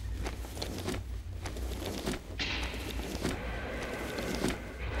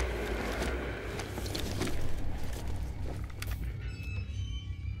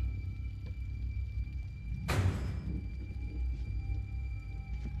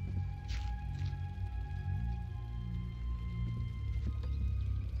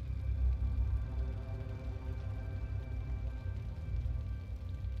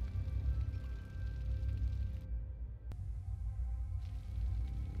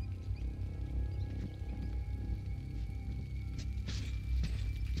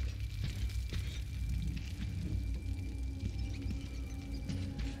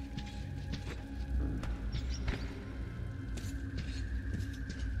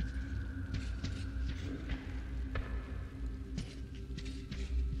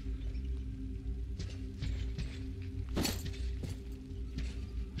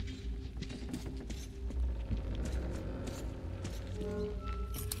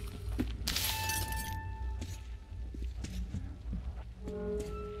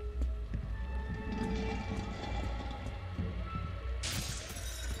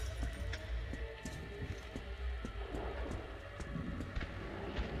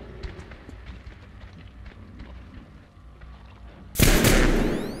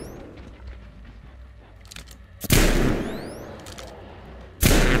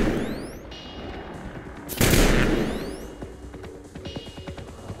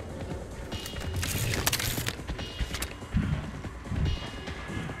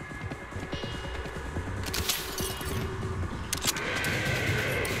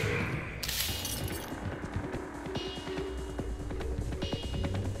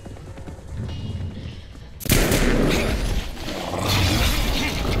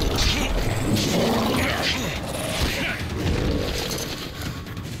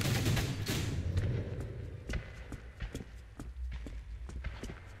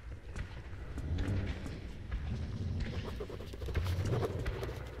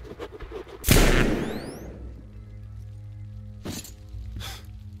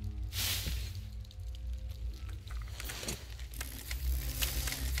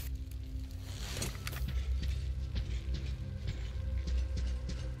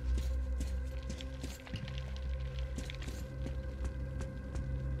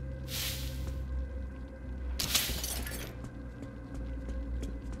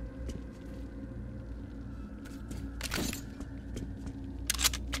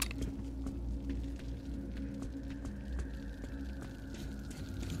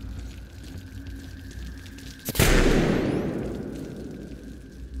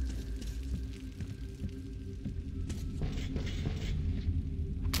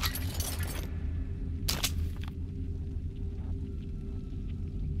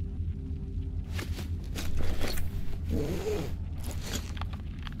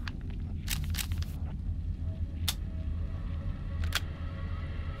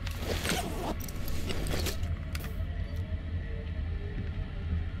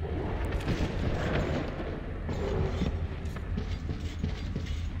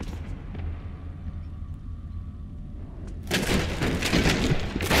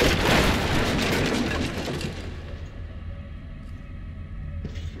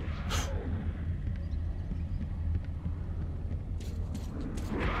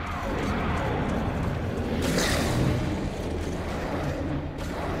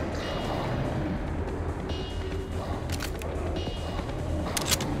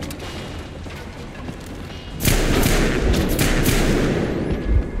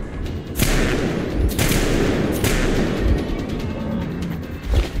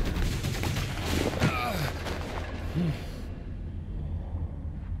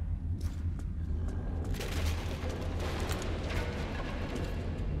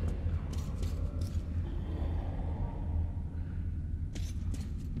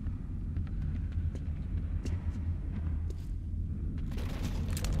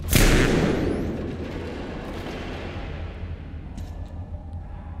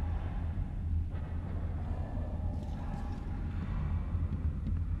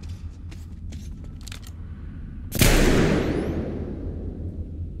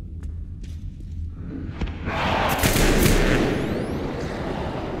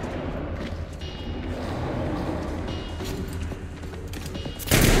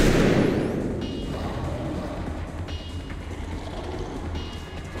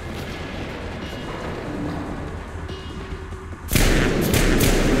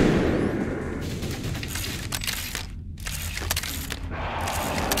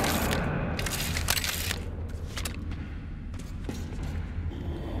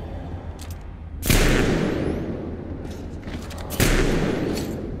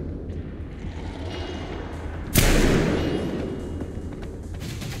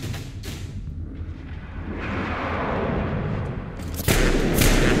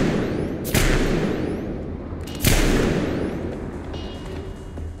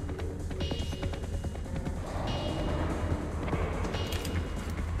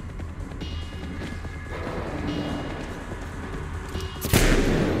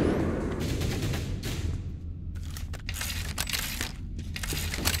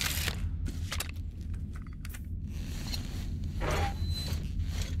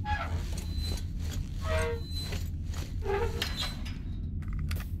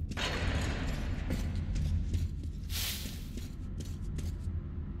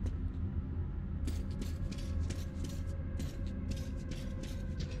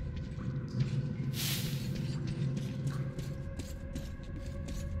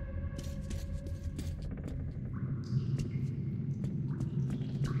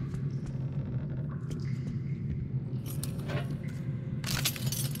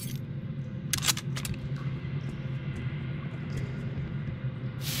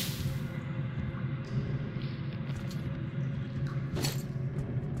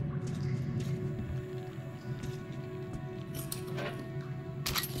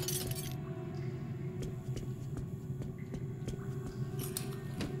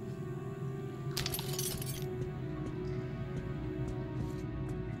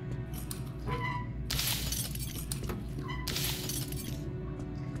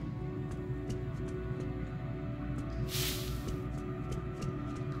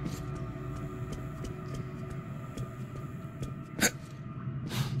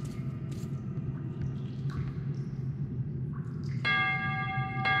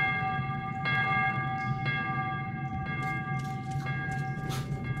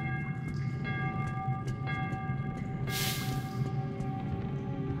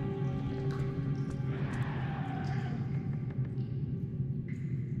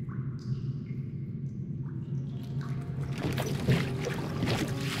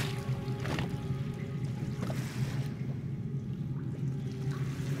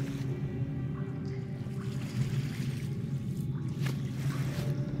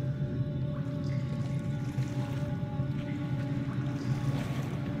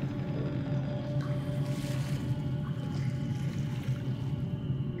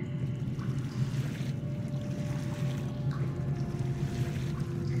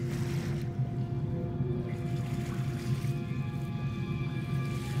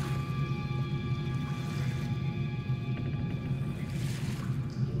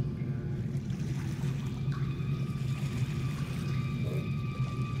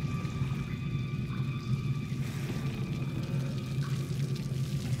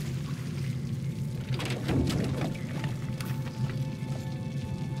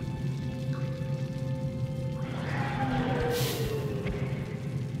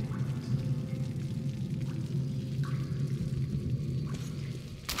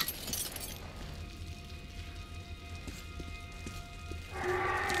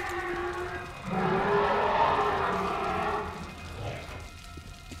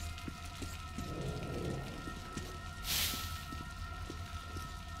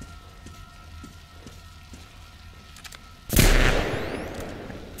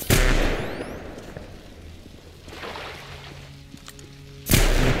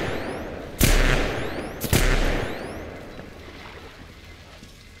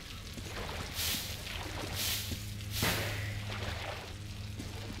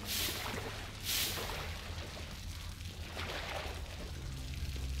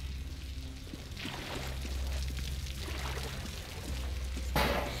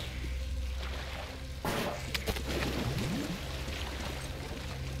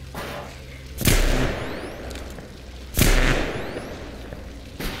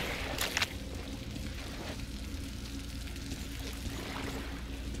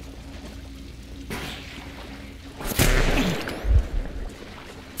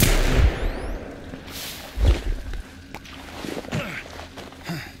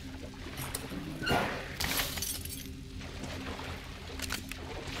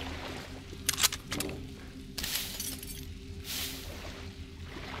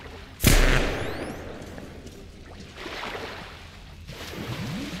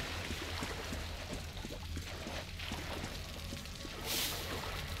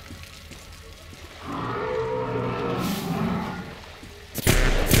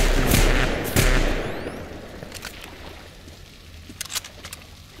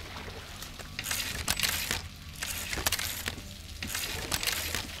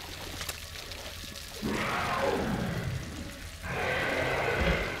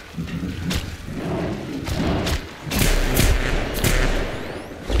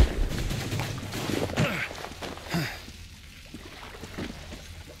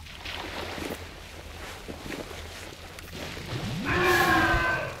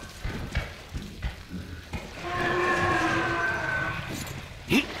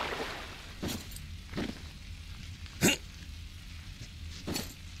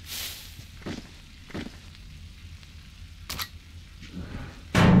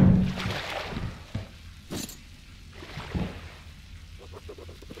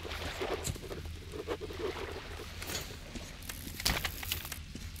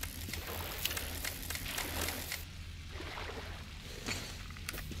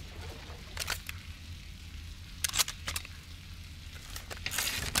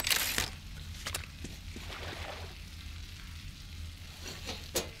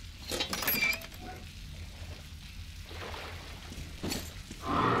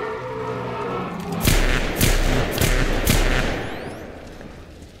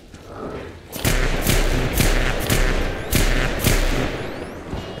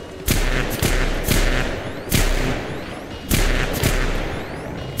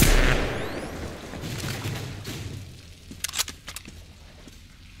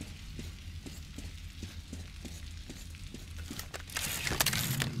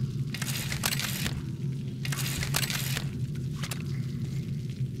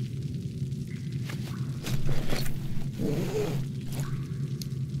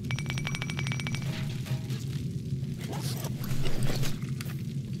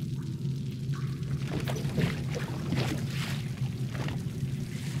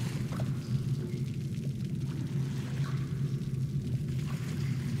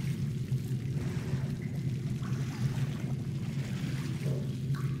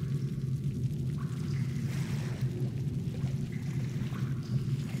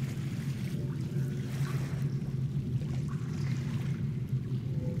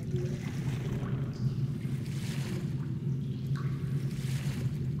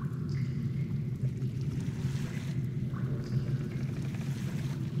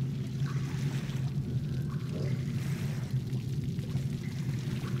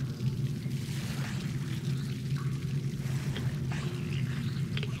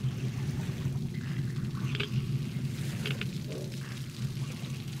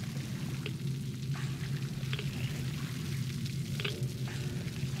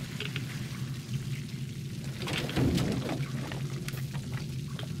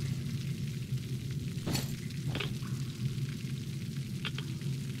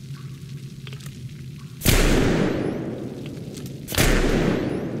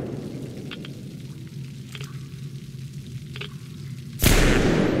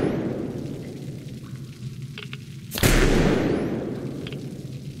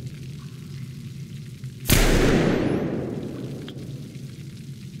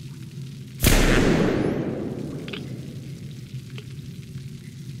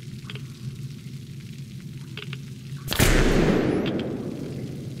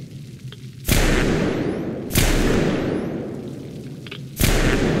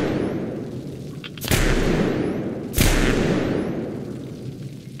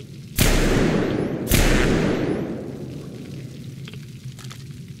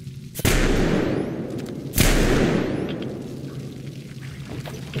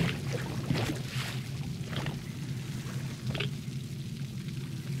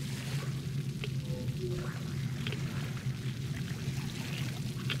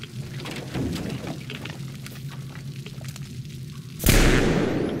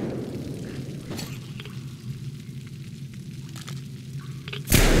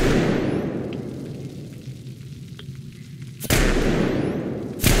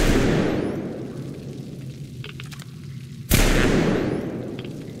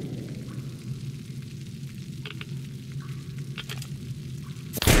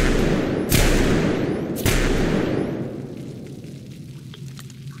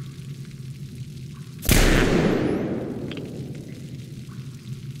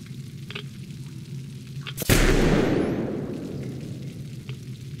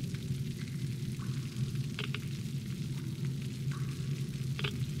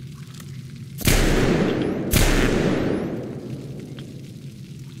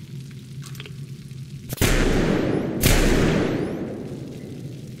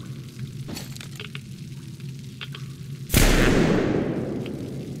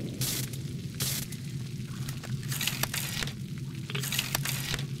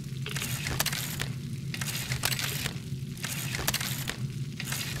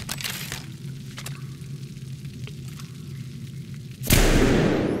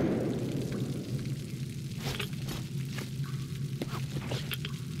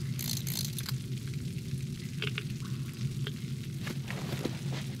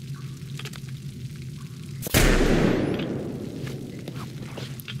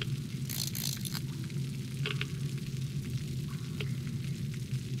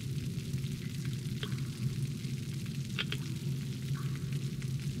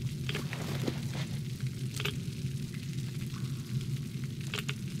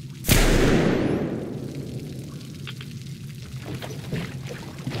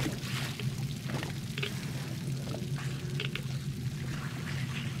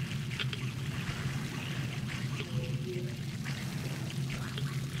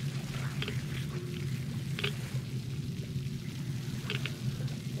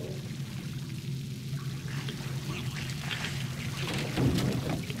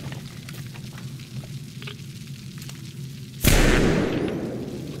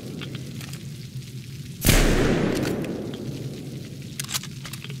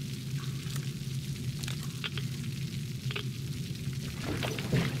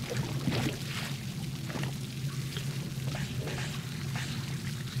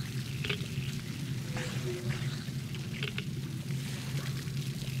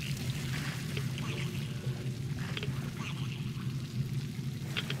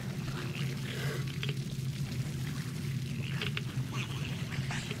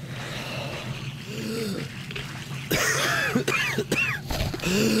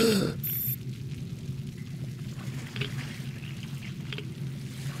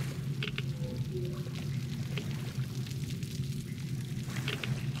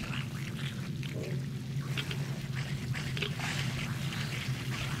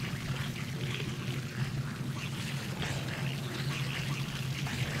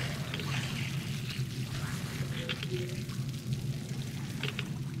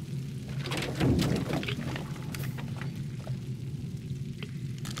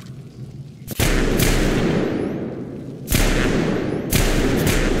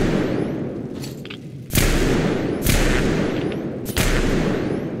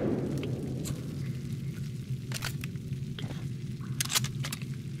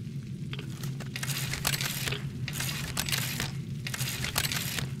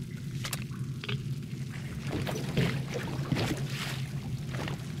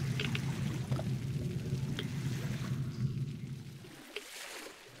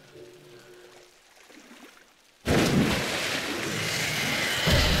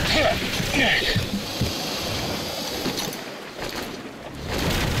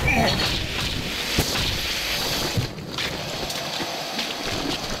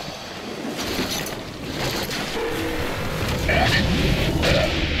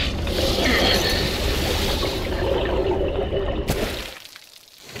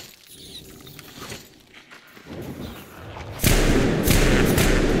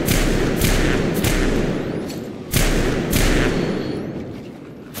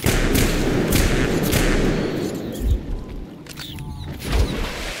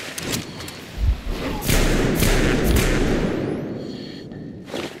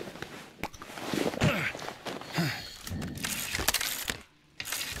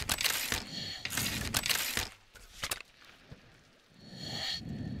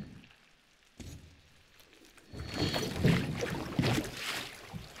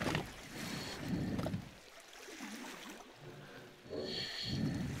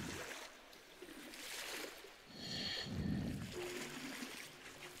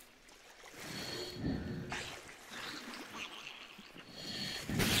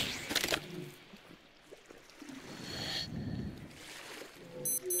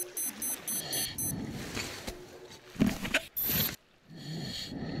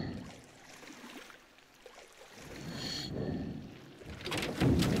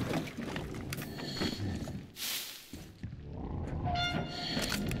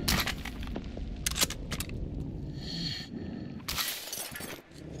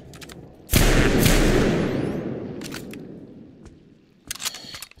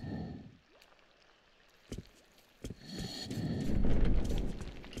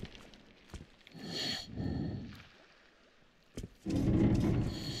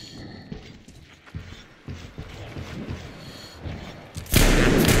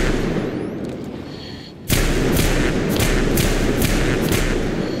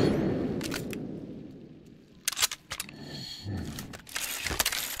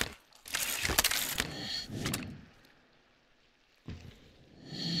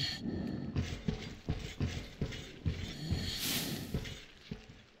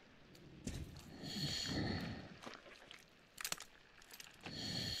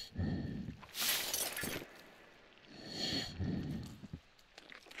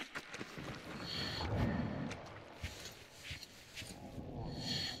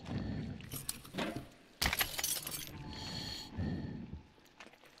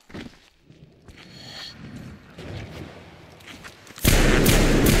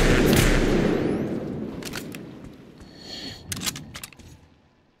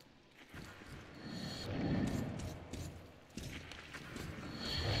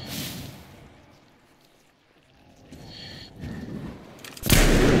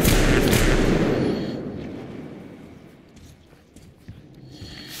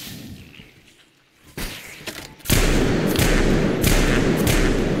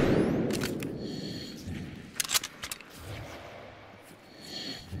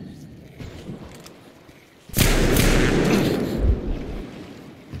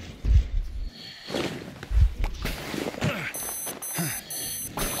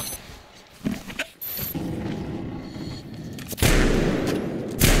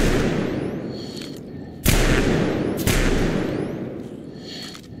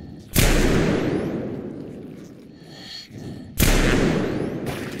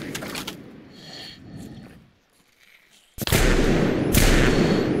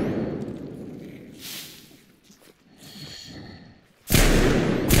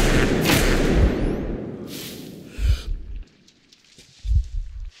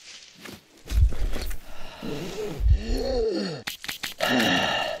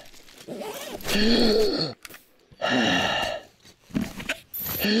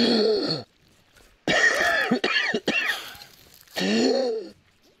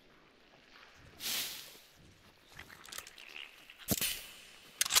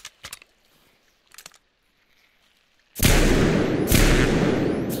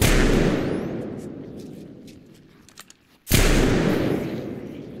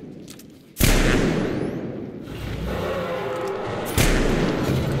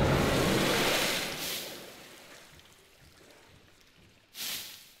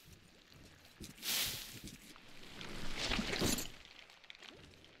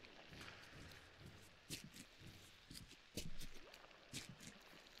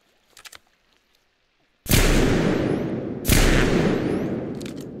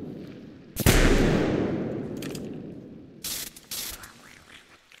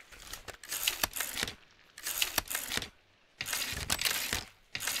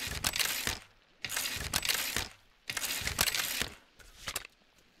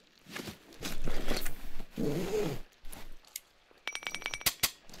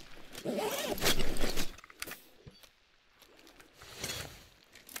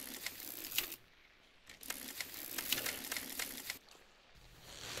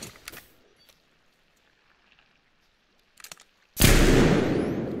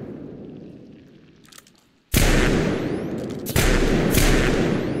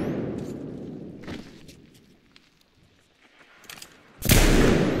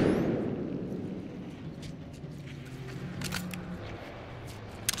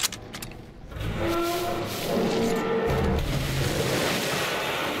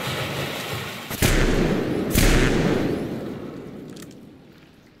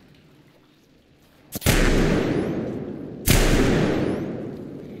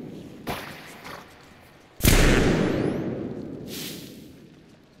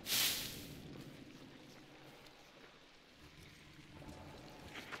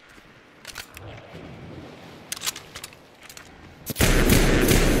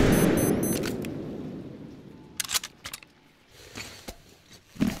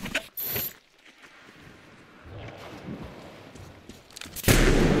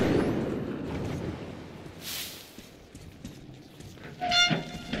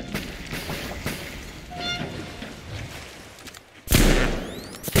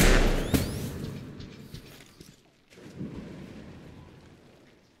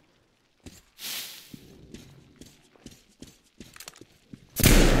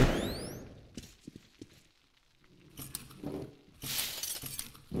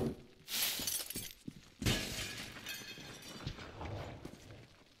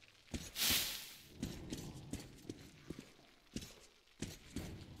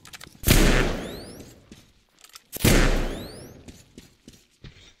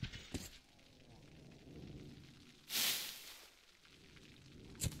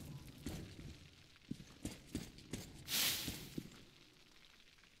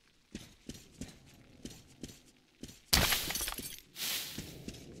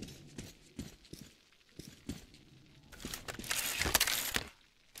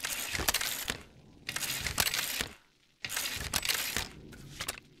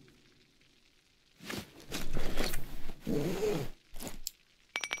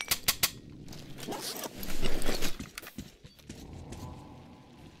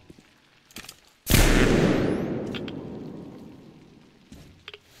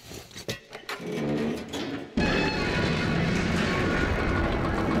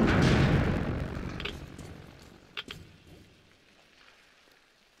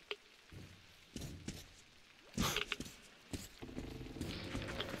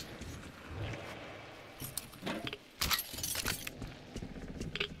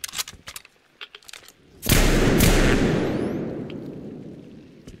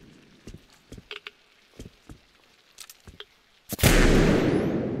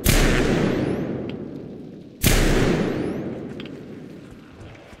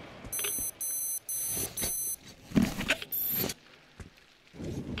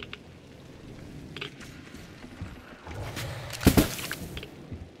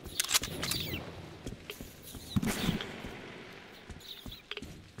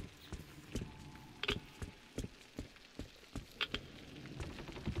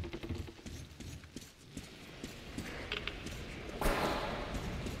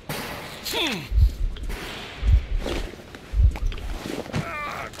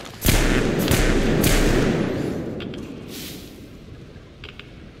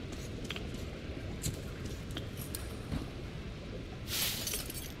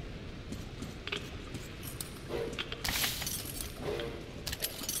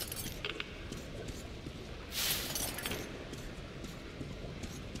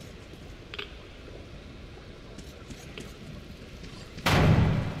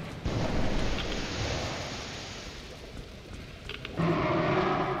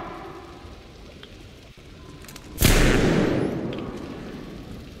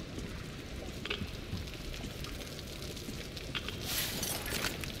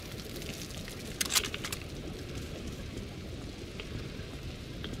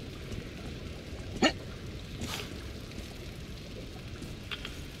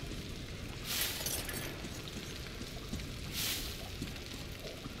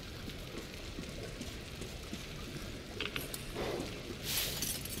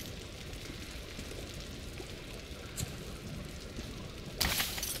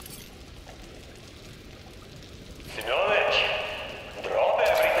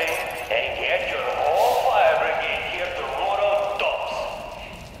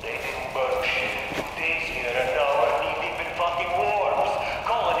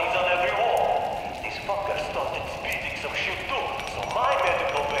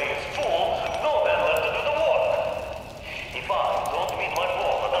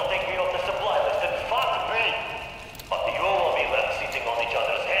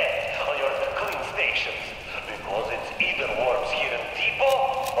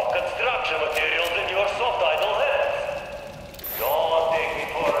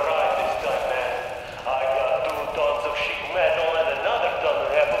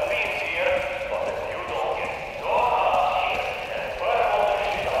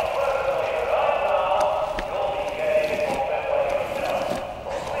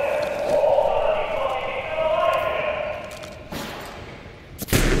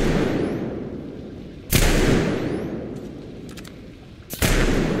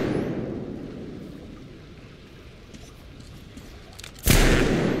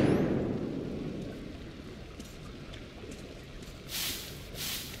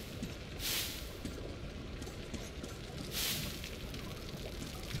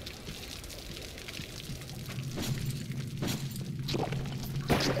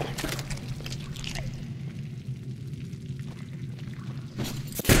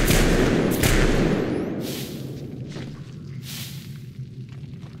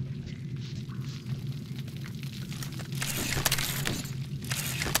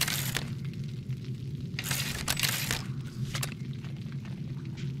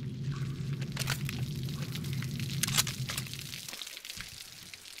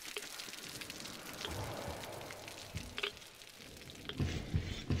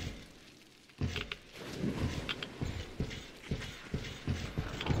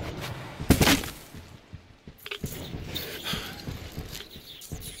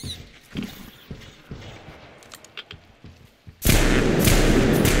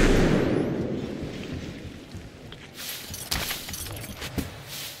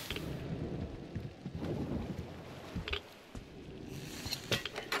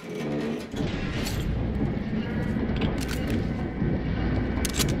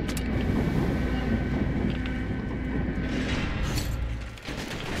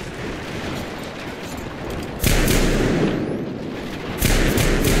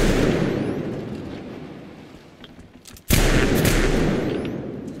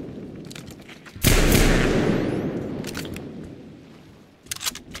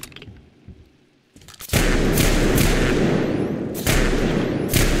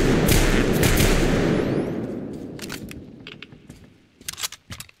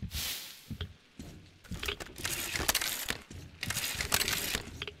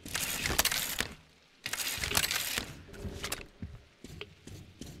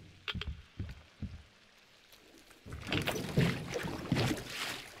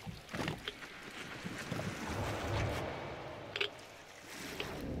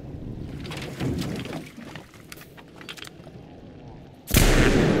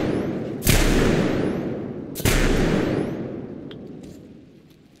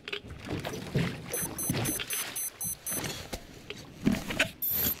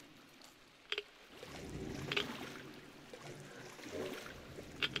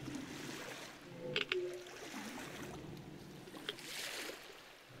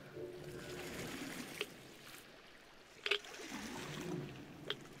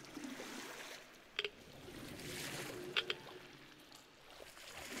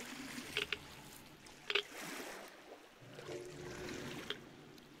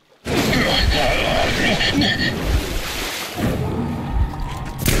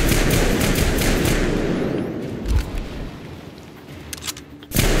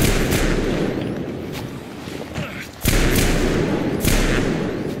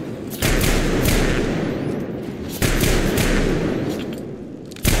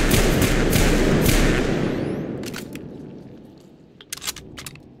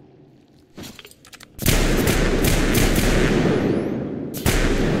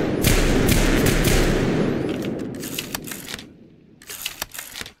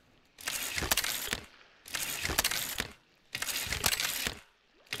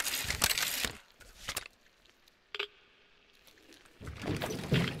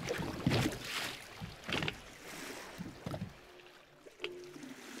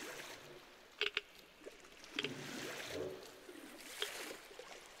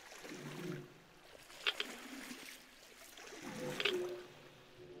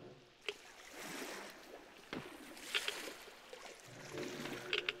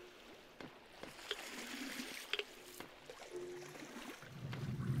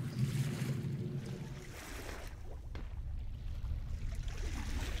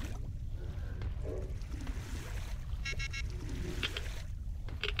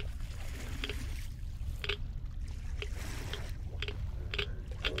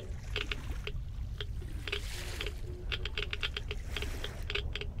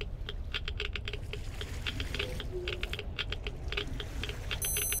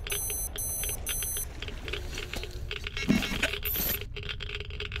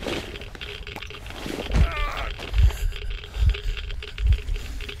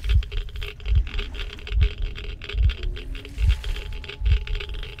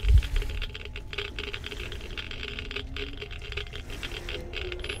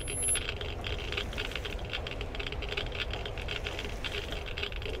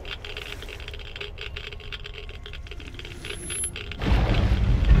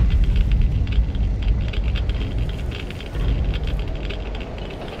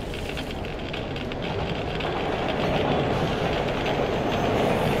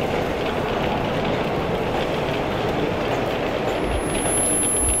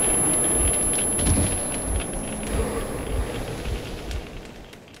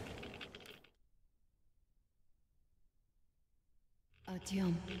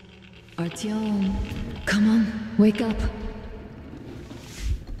 Artyom. Artyom. Come on, wake up.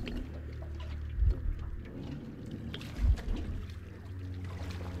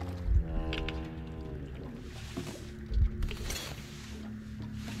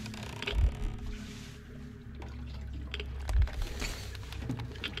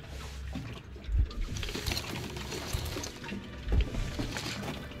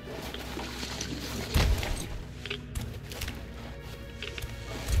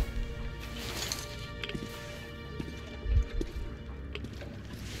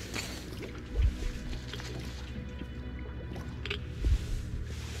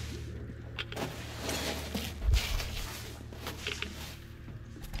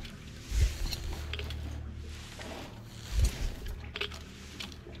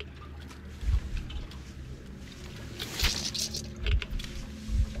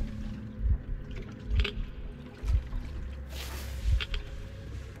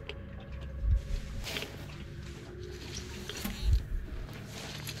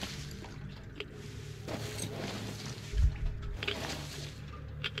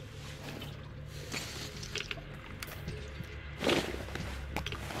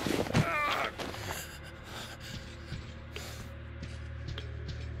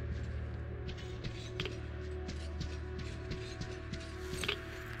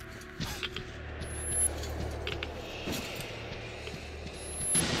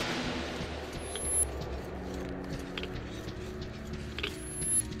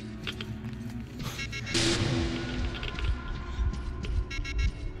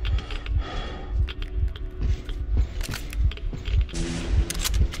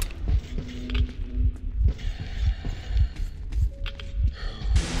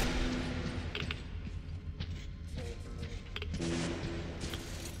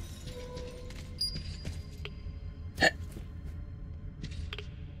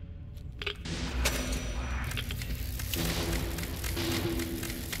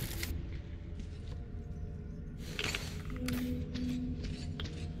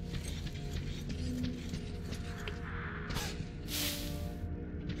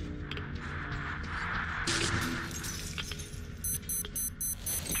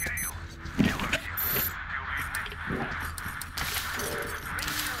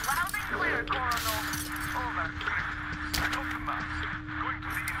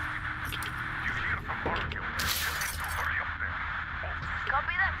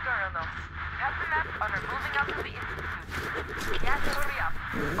 out to the Institute. Yes, hurry up.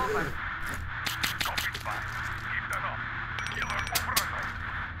 Over. Copy, fine. Keep that up. Killer over and out.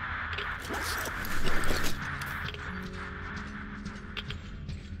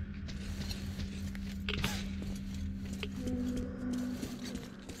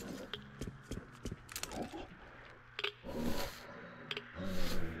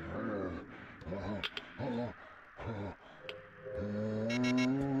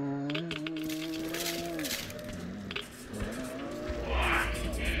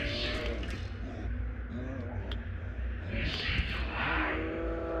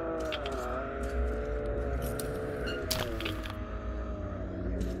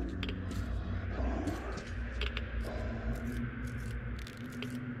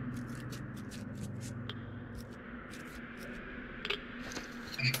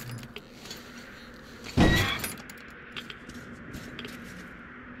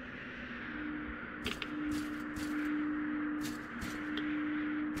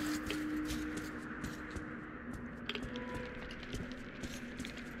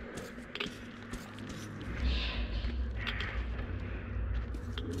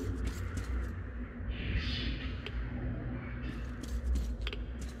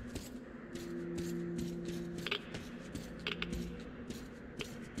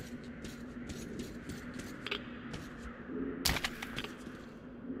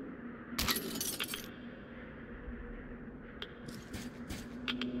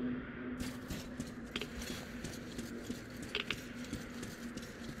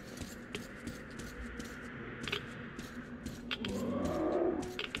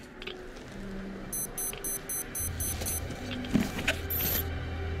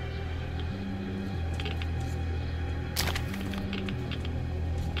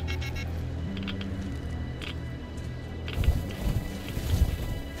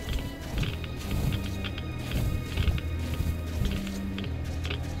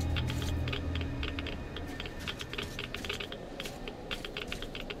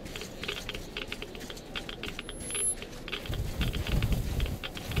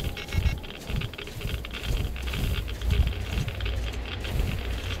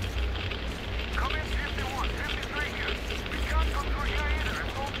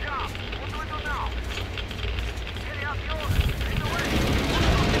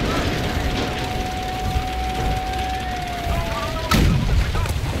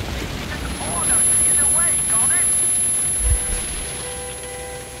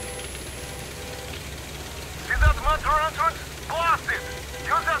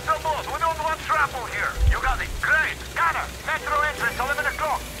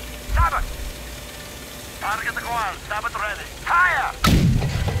 Target acquired. Sabot ready. Fire!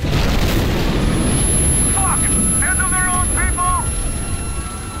 Fuck! They're to their own people!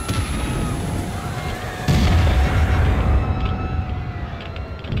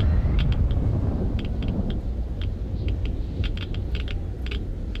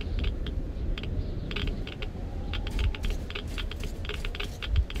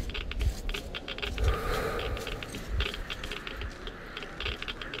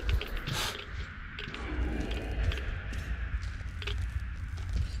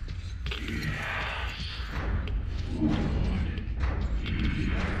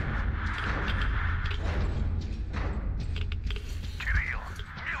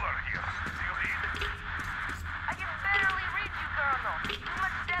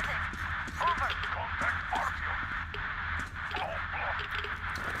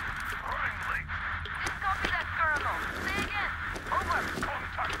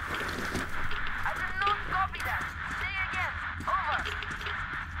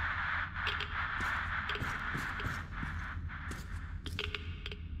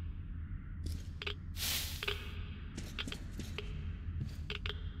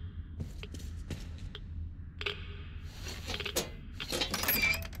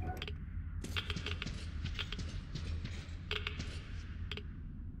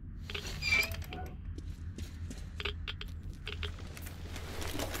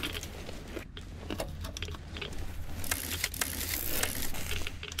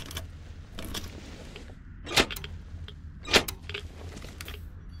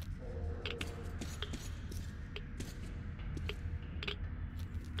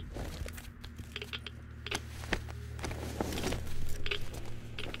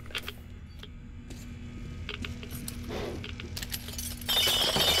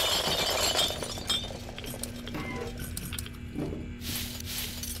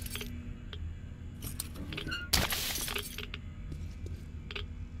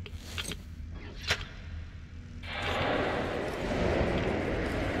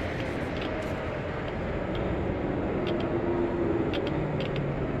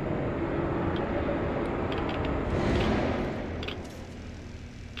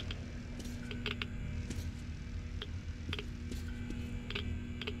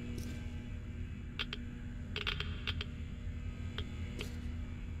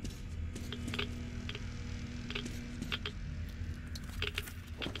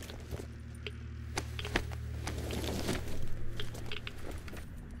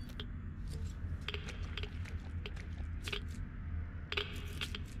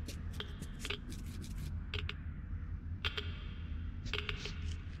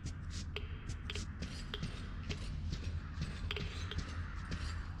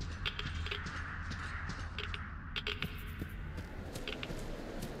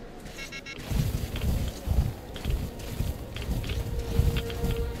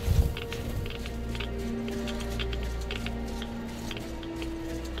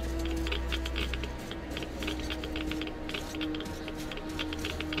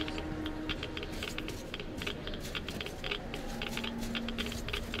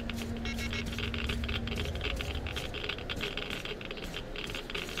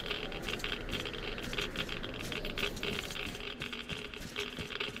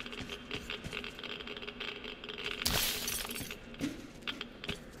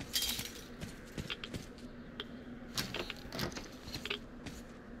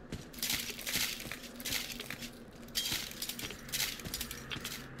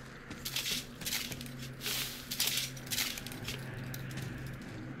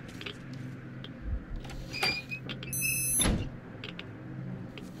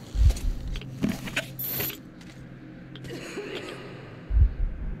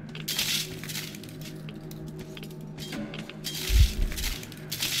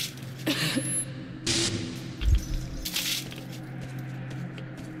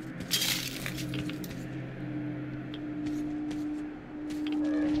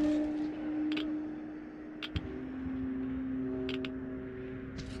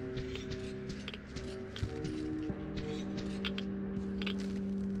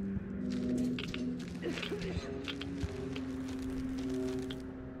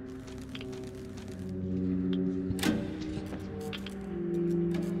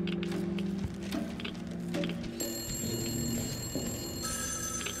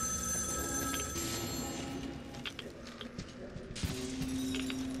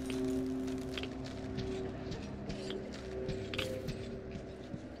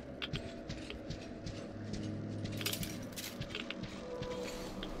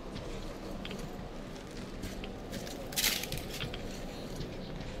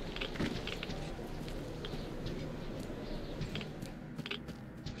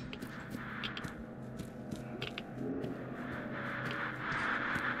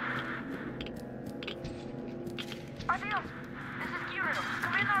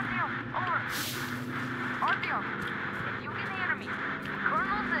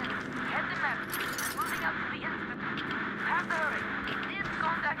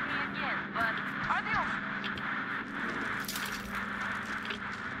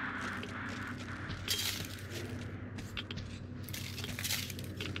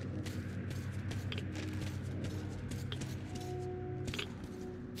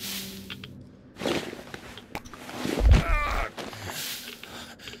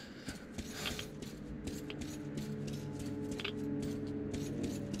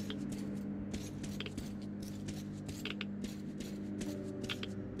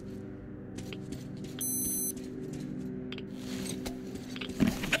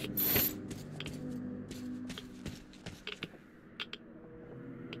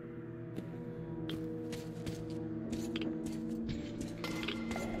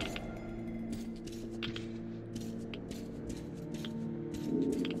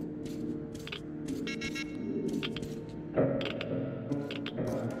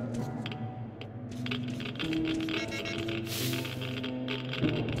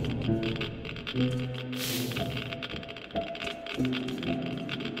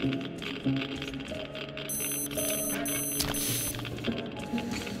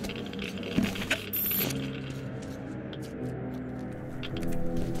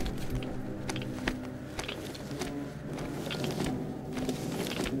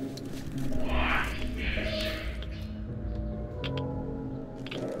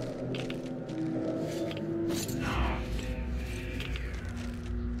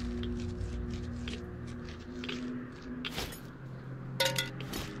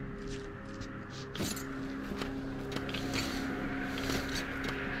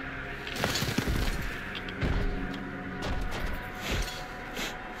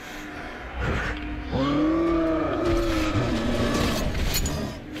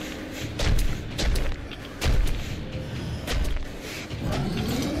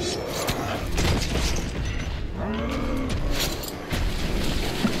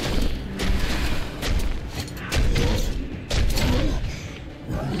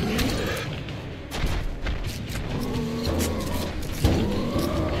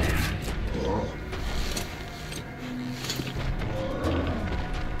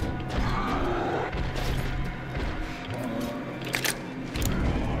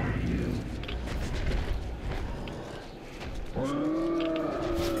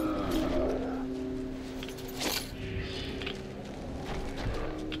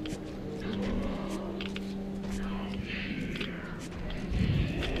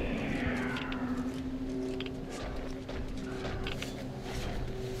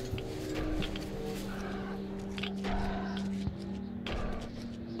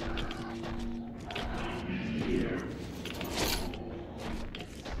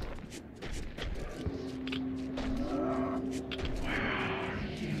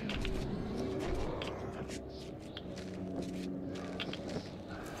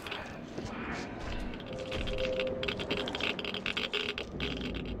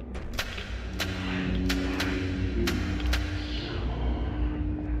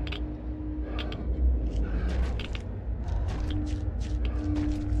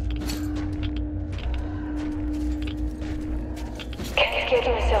 Get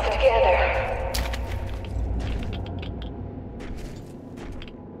myself together.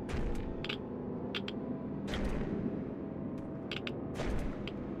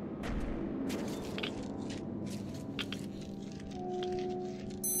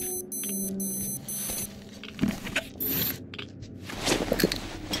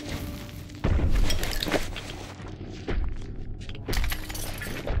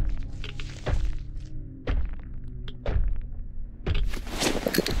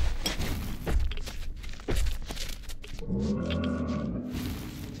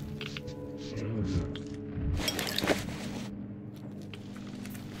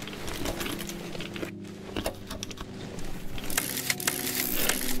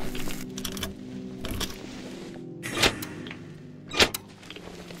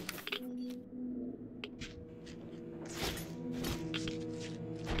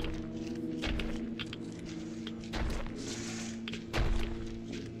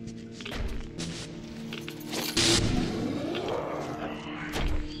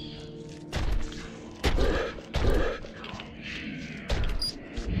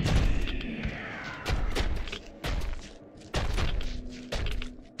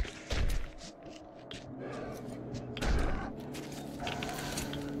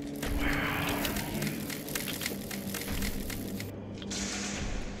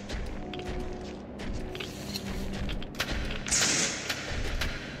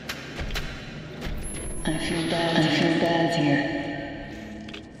 I feel bad here.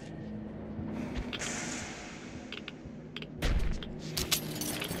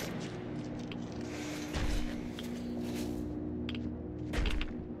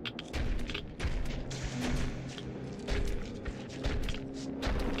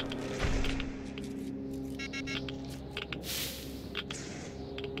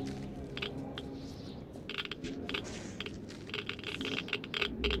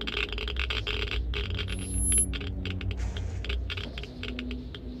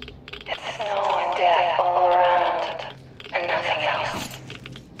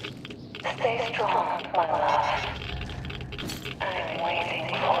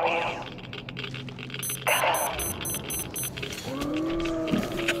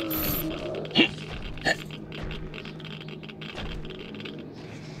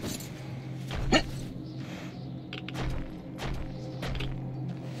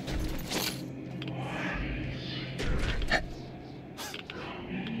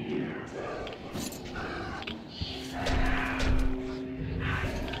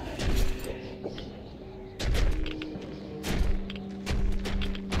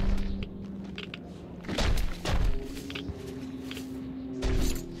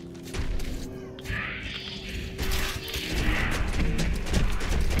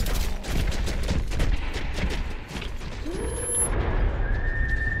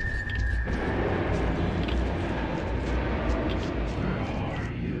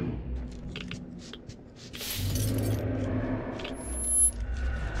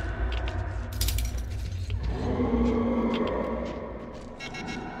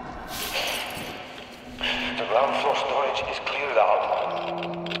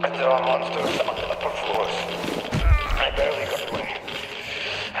 are monsters on the upper floors. I barely got away.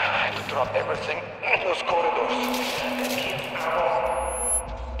 I had to drop everything in those corridors and keep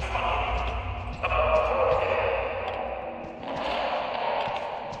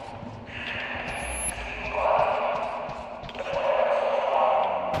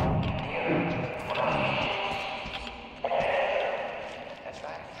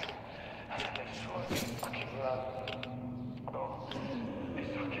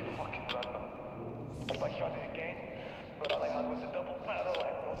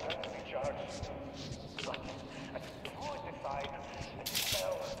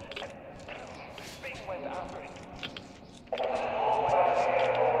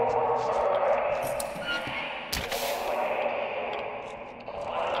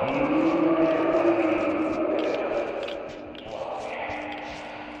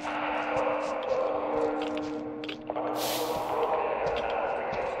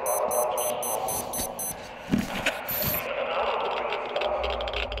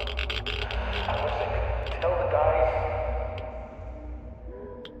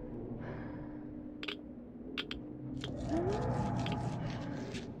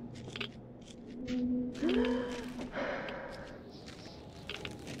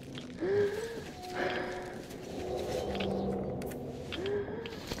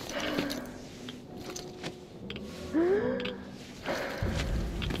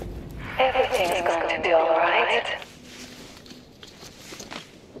Everything's going to be all right.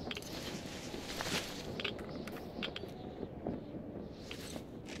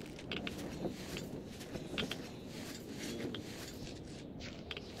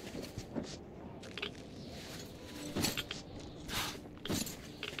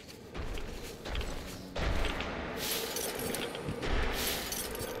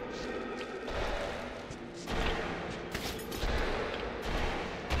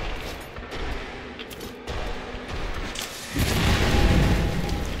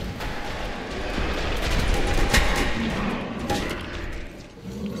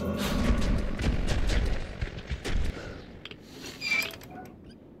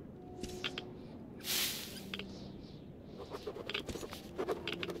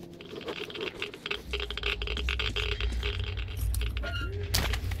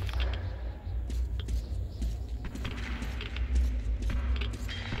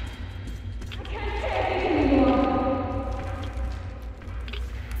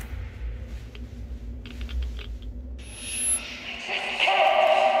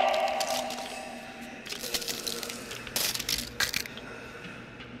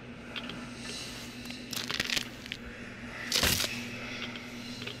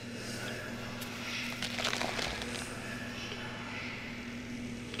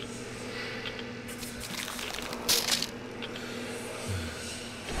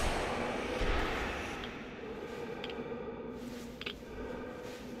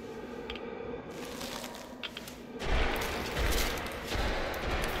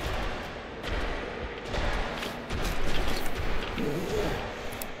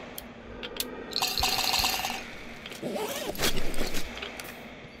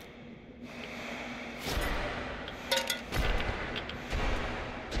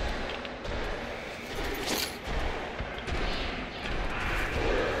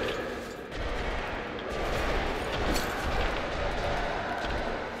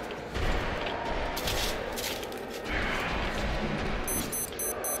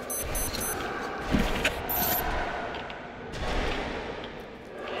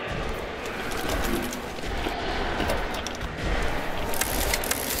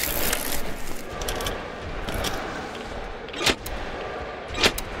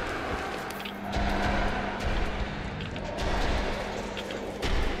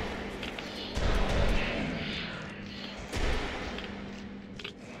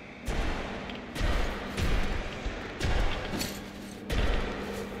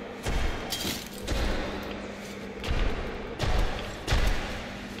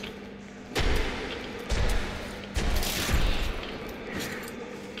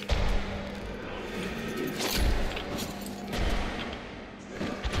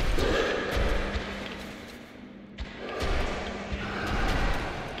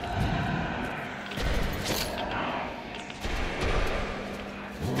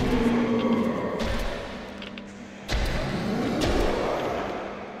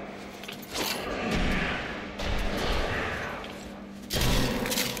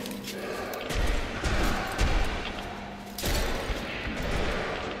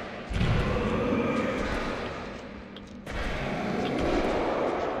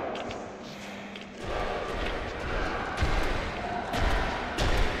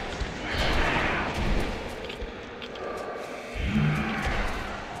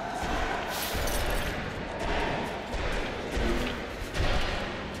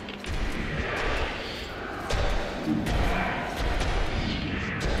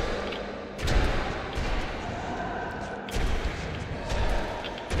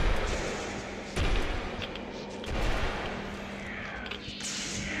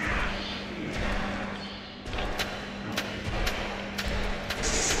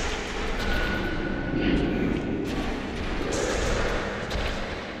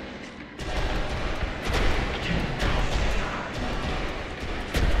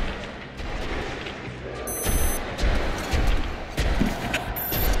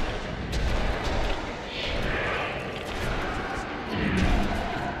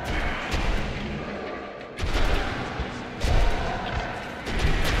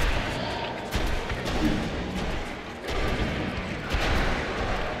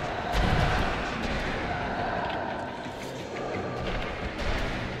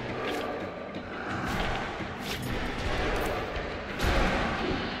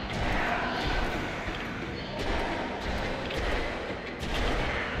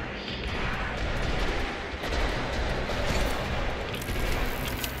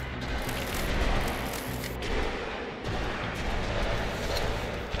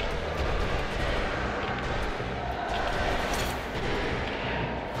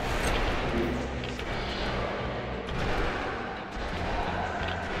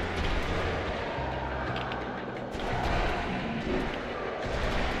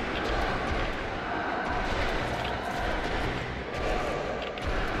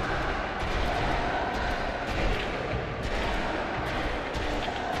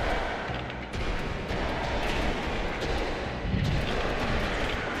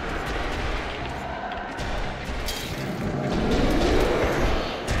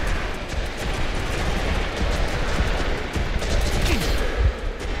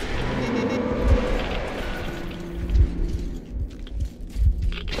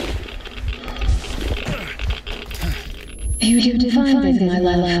 You didn't find it, my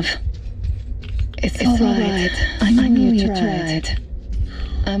love. It's all right. I know you tried.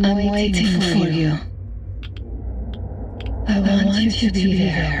 I'm waiting for you. I want you to be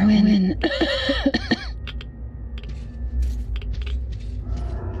there when...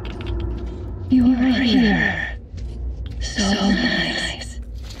 You are here. So nice.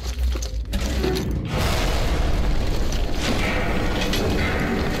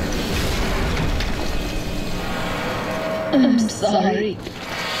 I'm sorry.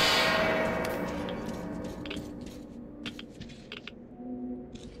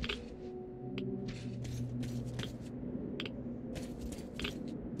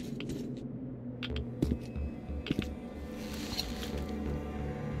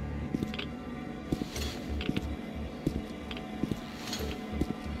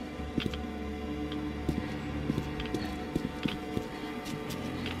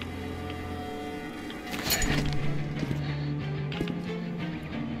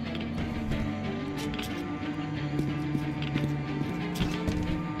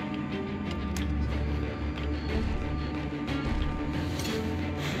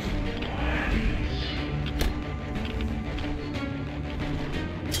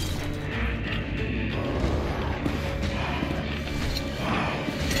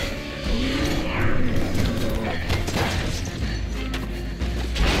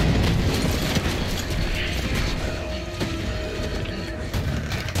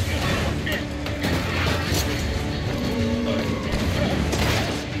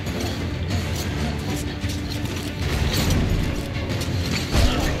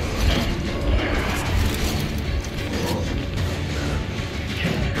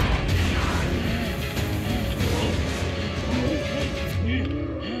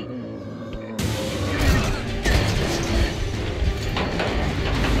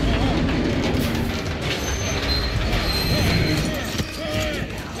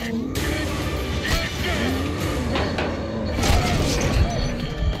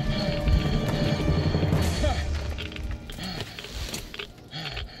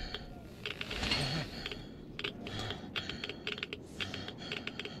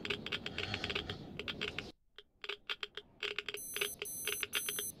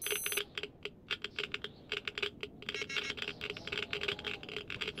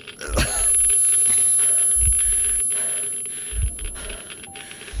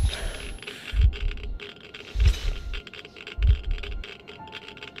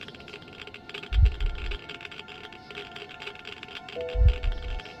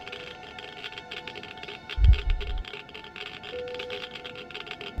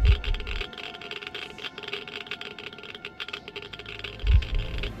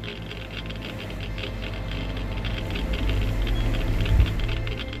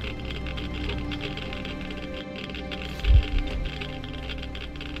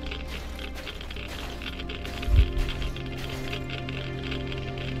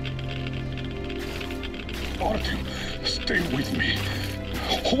 Artyom, stay with me.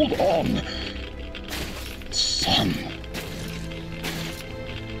 Hold on. Son.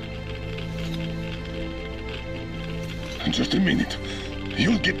 Just a minute.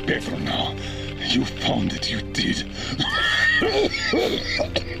 You'll get better now. You found it, you did.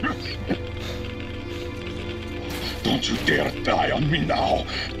 Don't you dare die on me now.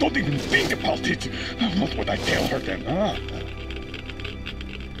 Don't even think about it. What would I tell her then, huh?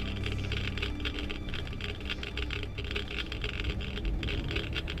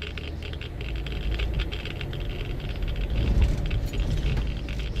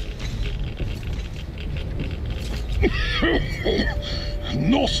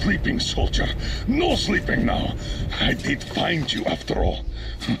 No sleeping, soldier. No sleeping now. I did find you after all.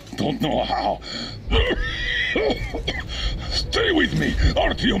 Don't know how. Stay with me,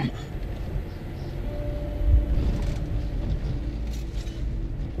 Artyom.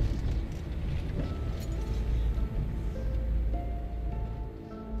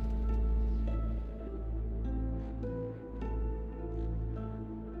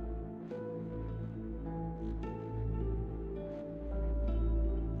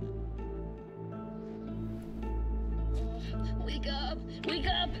 Wake up! Wake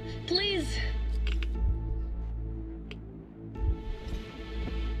up! Please!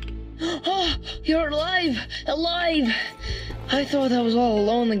 Oh, you're alive! Alive! I thought I was all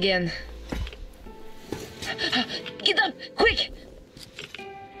alone again. Get up! Quick!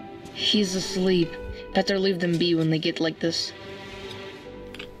 He's asleep. Better leave them be when they get like this.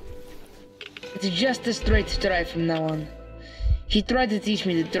 It's just a straight drive from now on. He tried to teach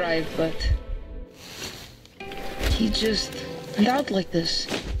me to drive, but... he just went out like this.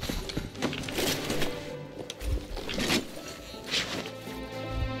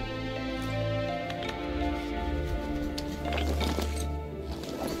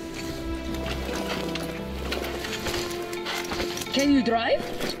 Can you drive?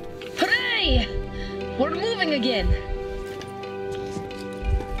 Hooray! We're moving again.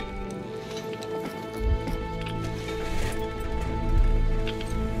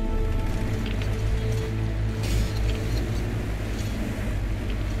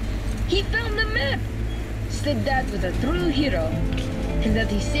 He found the map! Said that was a true hero, and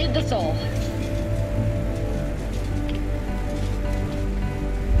that he saved us all.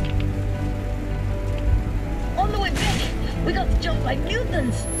 On the way back, we got jumped by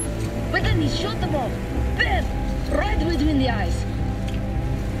mutants! But then he shot them off! Bam! Right between the eyes!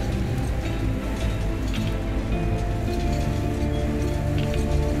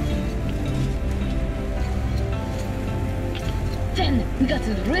 Then we got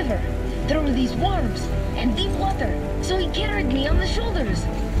to the river, through these worms and deep water, so he carried me on the shoulders.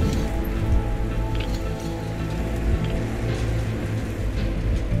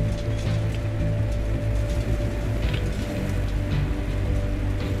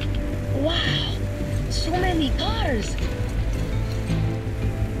 Wow, so many cars.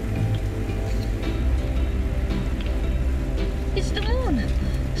 It's the moon,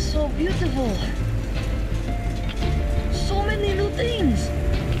 so beautiful. So many new things.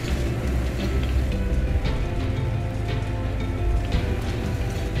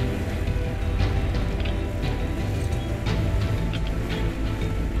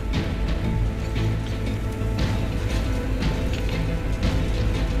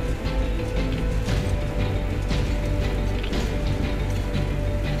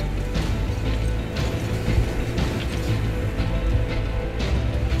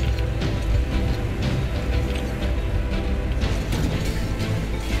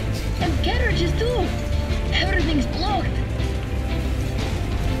 Carriages too! Everything's blocked!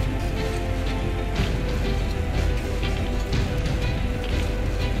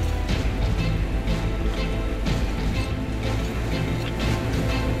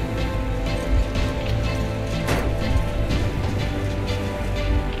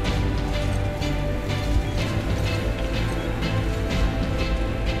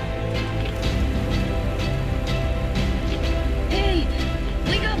 Hey!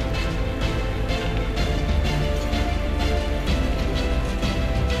 Wake up!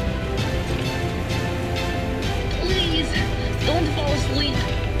 Please, don't fall asleep.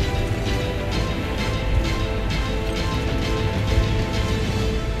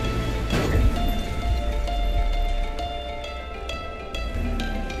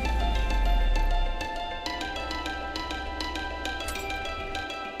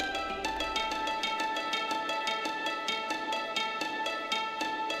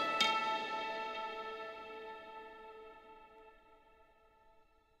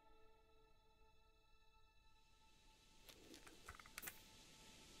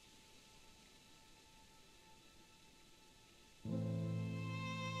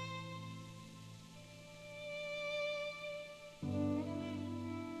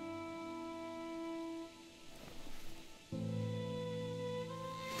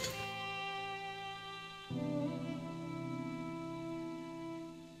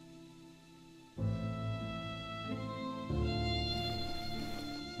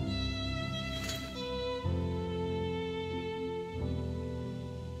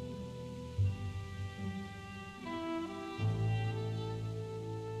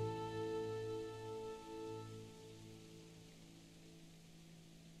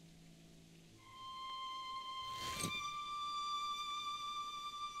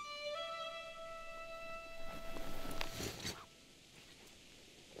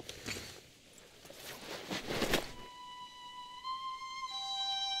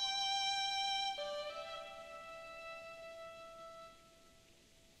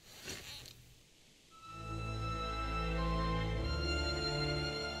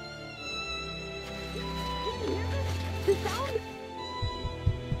 The sound?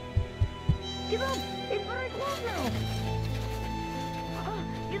 Get up! It's very close now!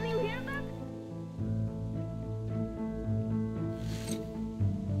 Can you hear that?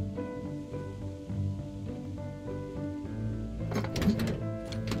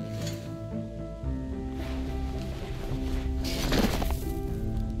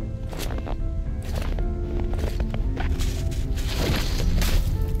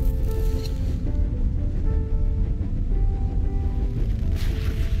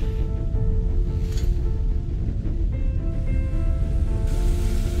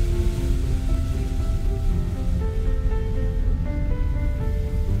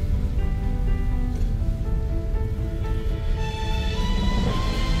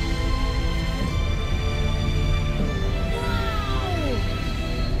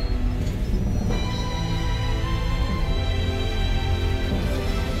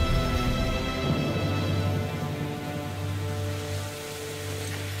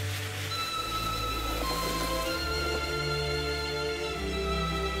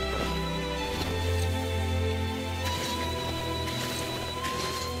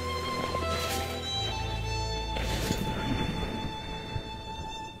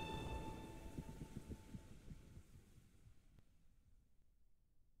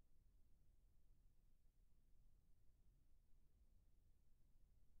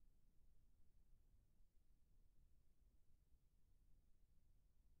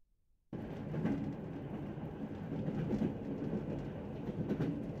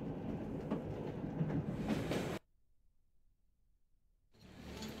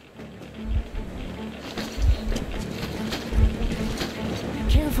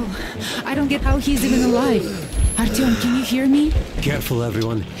 careful. I don't get how he's even alive. Artyom, can you hear me? Careful,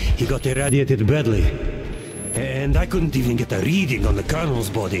 everyone. He got irradiated badly. And I couldn't even get a reading on the colonel's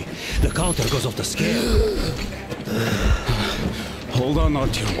body. The counter goes off the scale. Hold on,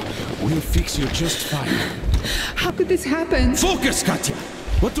 Artyom. We'll fix you just fine. How could this happen? Focus, Katya!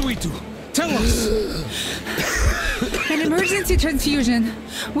 What do we do? Tell us! An emergency transfusion.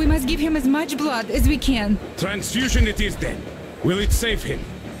 We must give him as much blood as we can. Transfusion it is then. Will it save him?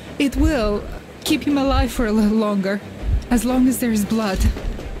 It will keep him alive for a little longer. As long as there is blood.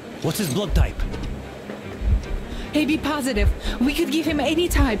 What's his blood type? AB positive. We could give him any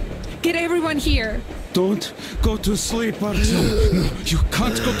type. Get everyone here. Don't go to sleep, Artyom. No, you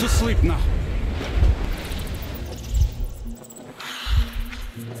can't go to sleep now.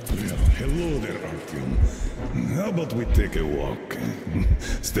 Well, hello there, Artyom. How about we take a walk?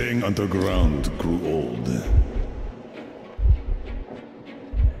 Staying underground grew old.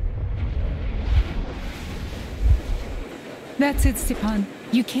 That's it, Stepan.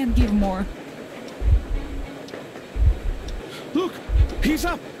 You can't give more. Look! He's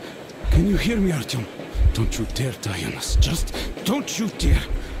up! Can you hear me, Artyom? Don't you dare die on us. Just don't you dare.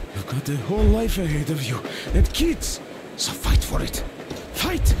 You've got a whole life ahead of you. And kids. So fight for it.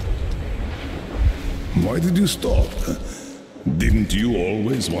 Fight! Why did you stop? Didn't you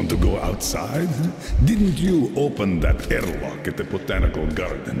always want to go outside? Didn't you open that airlock at the Botanical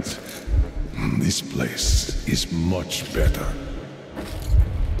Gardens? This place is much better.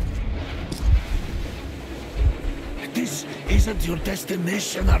 This isn't your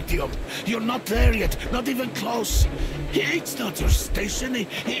destination, Artyom. You're not there yet, not even close. It's not your station,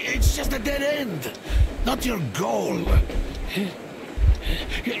 it's just a dead end. Not your goal.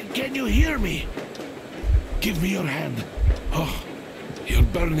 Can you hear me? Give me your hand. Oh, you're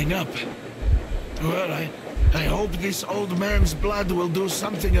burning up. Well, I hope this old man's blood will do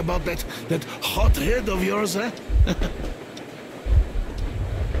something about that hot head of yours, eh?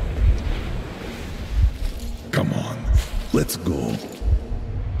 Come on, let's go.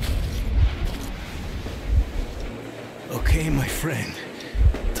 Okay, my friend.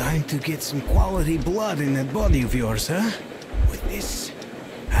 Time to get some quality blood in that body of yours, huh? With this,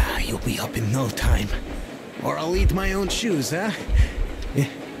 you'll be up in no time. Or I'll eat my own shoes, huh? Yeah.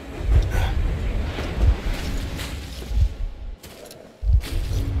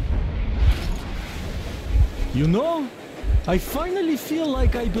 You know, I finally feel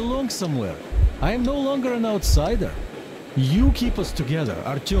like I belong somewhere. I am no longer an outsider. You keep us together,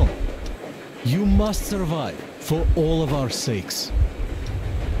 Artyom. You must survive, for all of our sakes.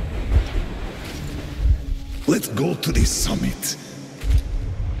 Let's go to the summit.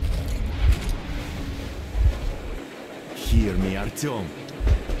 Hear me, Artyom.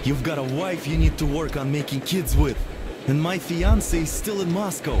 You've got a wife you need to work on making kids with. And my fiancé is still in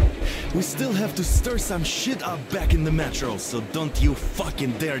Moscow. We still have to stir some shit up back in the metro, so don't you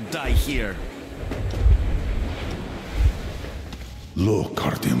fucking dare die here. Look,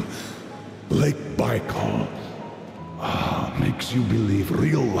 Artyom. Lake Baikal. Makes you believe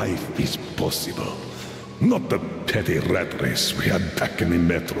real life is possible. Not the petty rat race we had back in the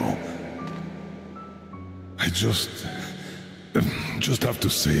metro. I just have to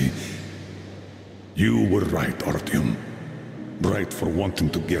say, you were right, Artyom. Right for wanting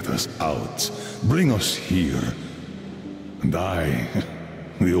to get us out, bring us here. And I,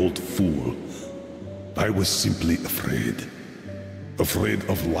 the old fool, I was simply afraid. Afraid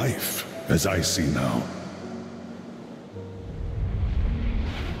of life, as I see now.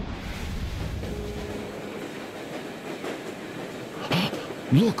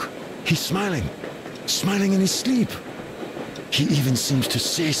 Look, he's smiling. Smiling in his sleep. He even seems to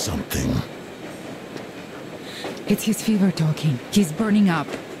say something. It's his fever talking. He's burning up.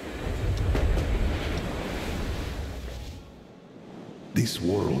 This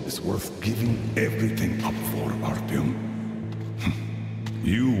world is worth giving everything up for, Artyom.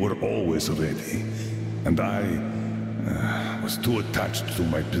 You were always ready, and I was too attached to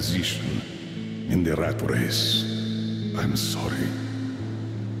my position in the rat race. I'm sorry.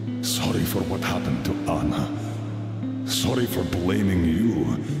 Sorry for what happened to Anna. Sorry for blaming you.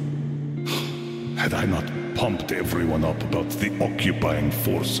 Had I not pumped everyone up about the occupying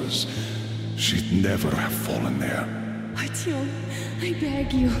forces, she'd never have fallen there. Artyom, I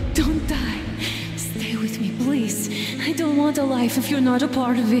beg you, don't die. Stay with me, please. I don't want a life if you're not a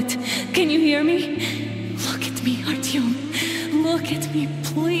part of it. Can you hear me? Look at me, Artyom. Look at me,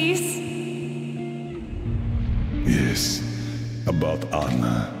 please. Yes, about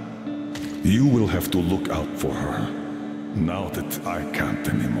Anna. You will have to look out for her, now that I can't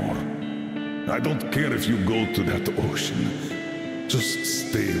anymore. I don't care if you go to that ocean. Just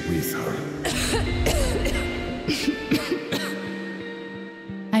stay with her.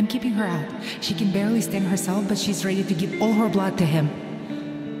 I'm keeping her out. She can barely stand herself, but she's ready to give all her blood to him.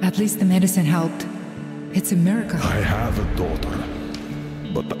 At least the medicine helped. It's a miracle. I have a daughter,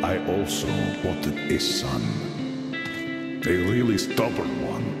 but I also wanted a son. A really stubborn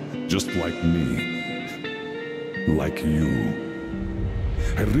one, just like me. Like you.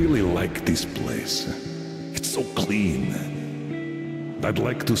 I really like this place. It's so clean. I'd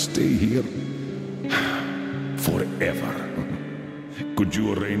like to stay here forever. Could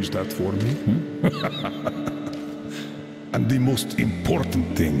you arrange that for me? And the most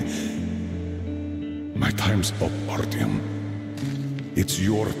important thing, my time's up, Artyom. It's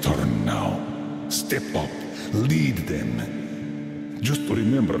your turn now. Step up, lead them. Just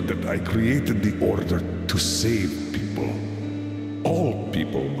remember that I created the Order to save people. All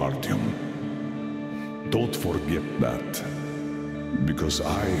people, Artyom. Don't forget that. Because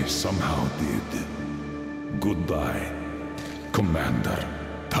I somehow did. Goodbye, Commander.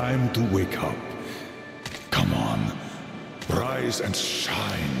 Time to wake up. Come on. Rise and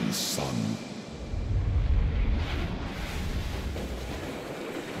shine, son.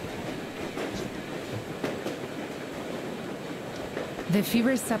 The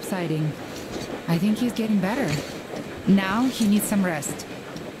fever is subsiding. I think he's getting better. Now he needs some rest.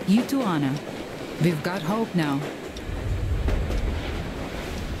 You too, Anna. We've got hope now.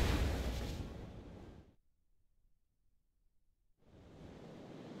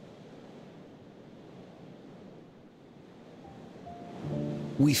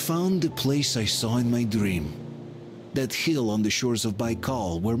 We found the place I saw in my dream. That hill on the shores of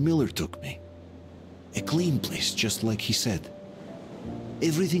Baikal where Miller took me. A clean place, just like he said.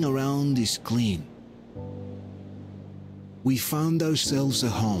 Everything around is clean. We found ourselves a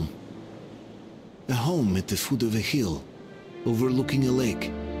home. A home at the foot of a hill, overlooking a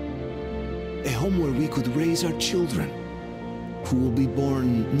lake. A home where we could raise our children, who will be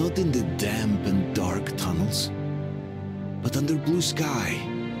born not in the damp and dark tunnels, but under blue sky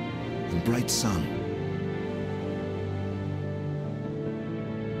and bright sun.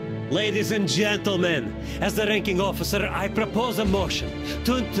 Ladies and gentlemen, as the ranking officer, I propose a motion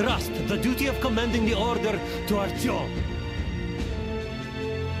to entrust the duty of commanding the Order to Artyom.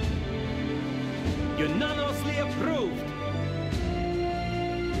 Unanimously approved.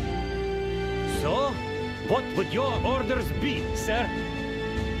 So, what would your orders be, sir?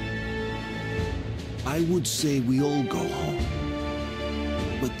 I would say we all go home.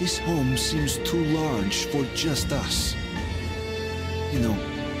 But this home seems too large for just us. You know,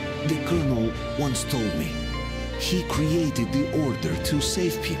 the Colonel once told me, he created the Order to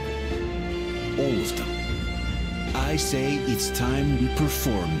save people. All of them. I say it's time we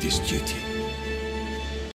perform this duty.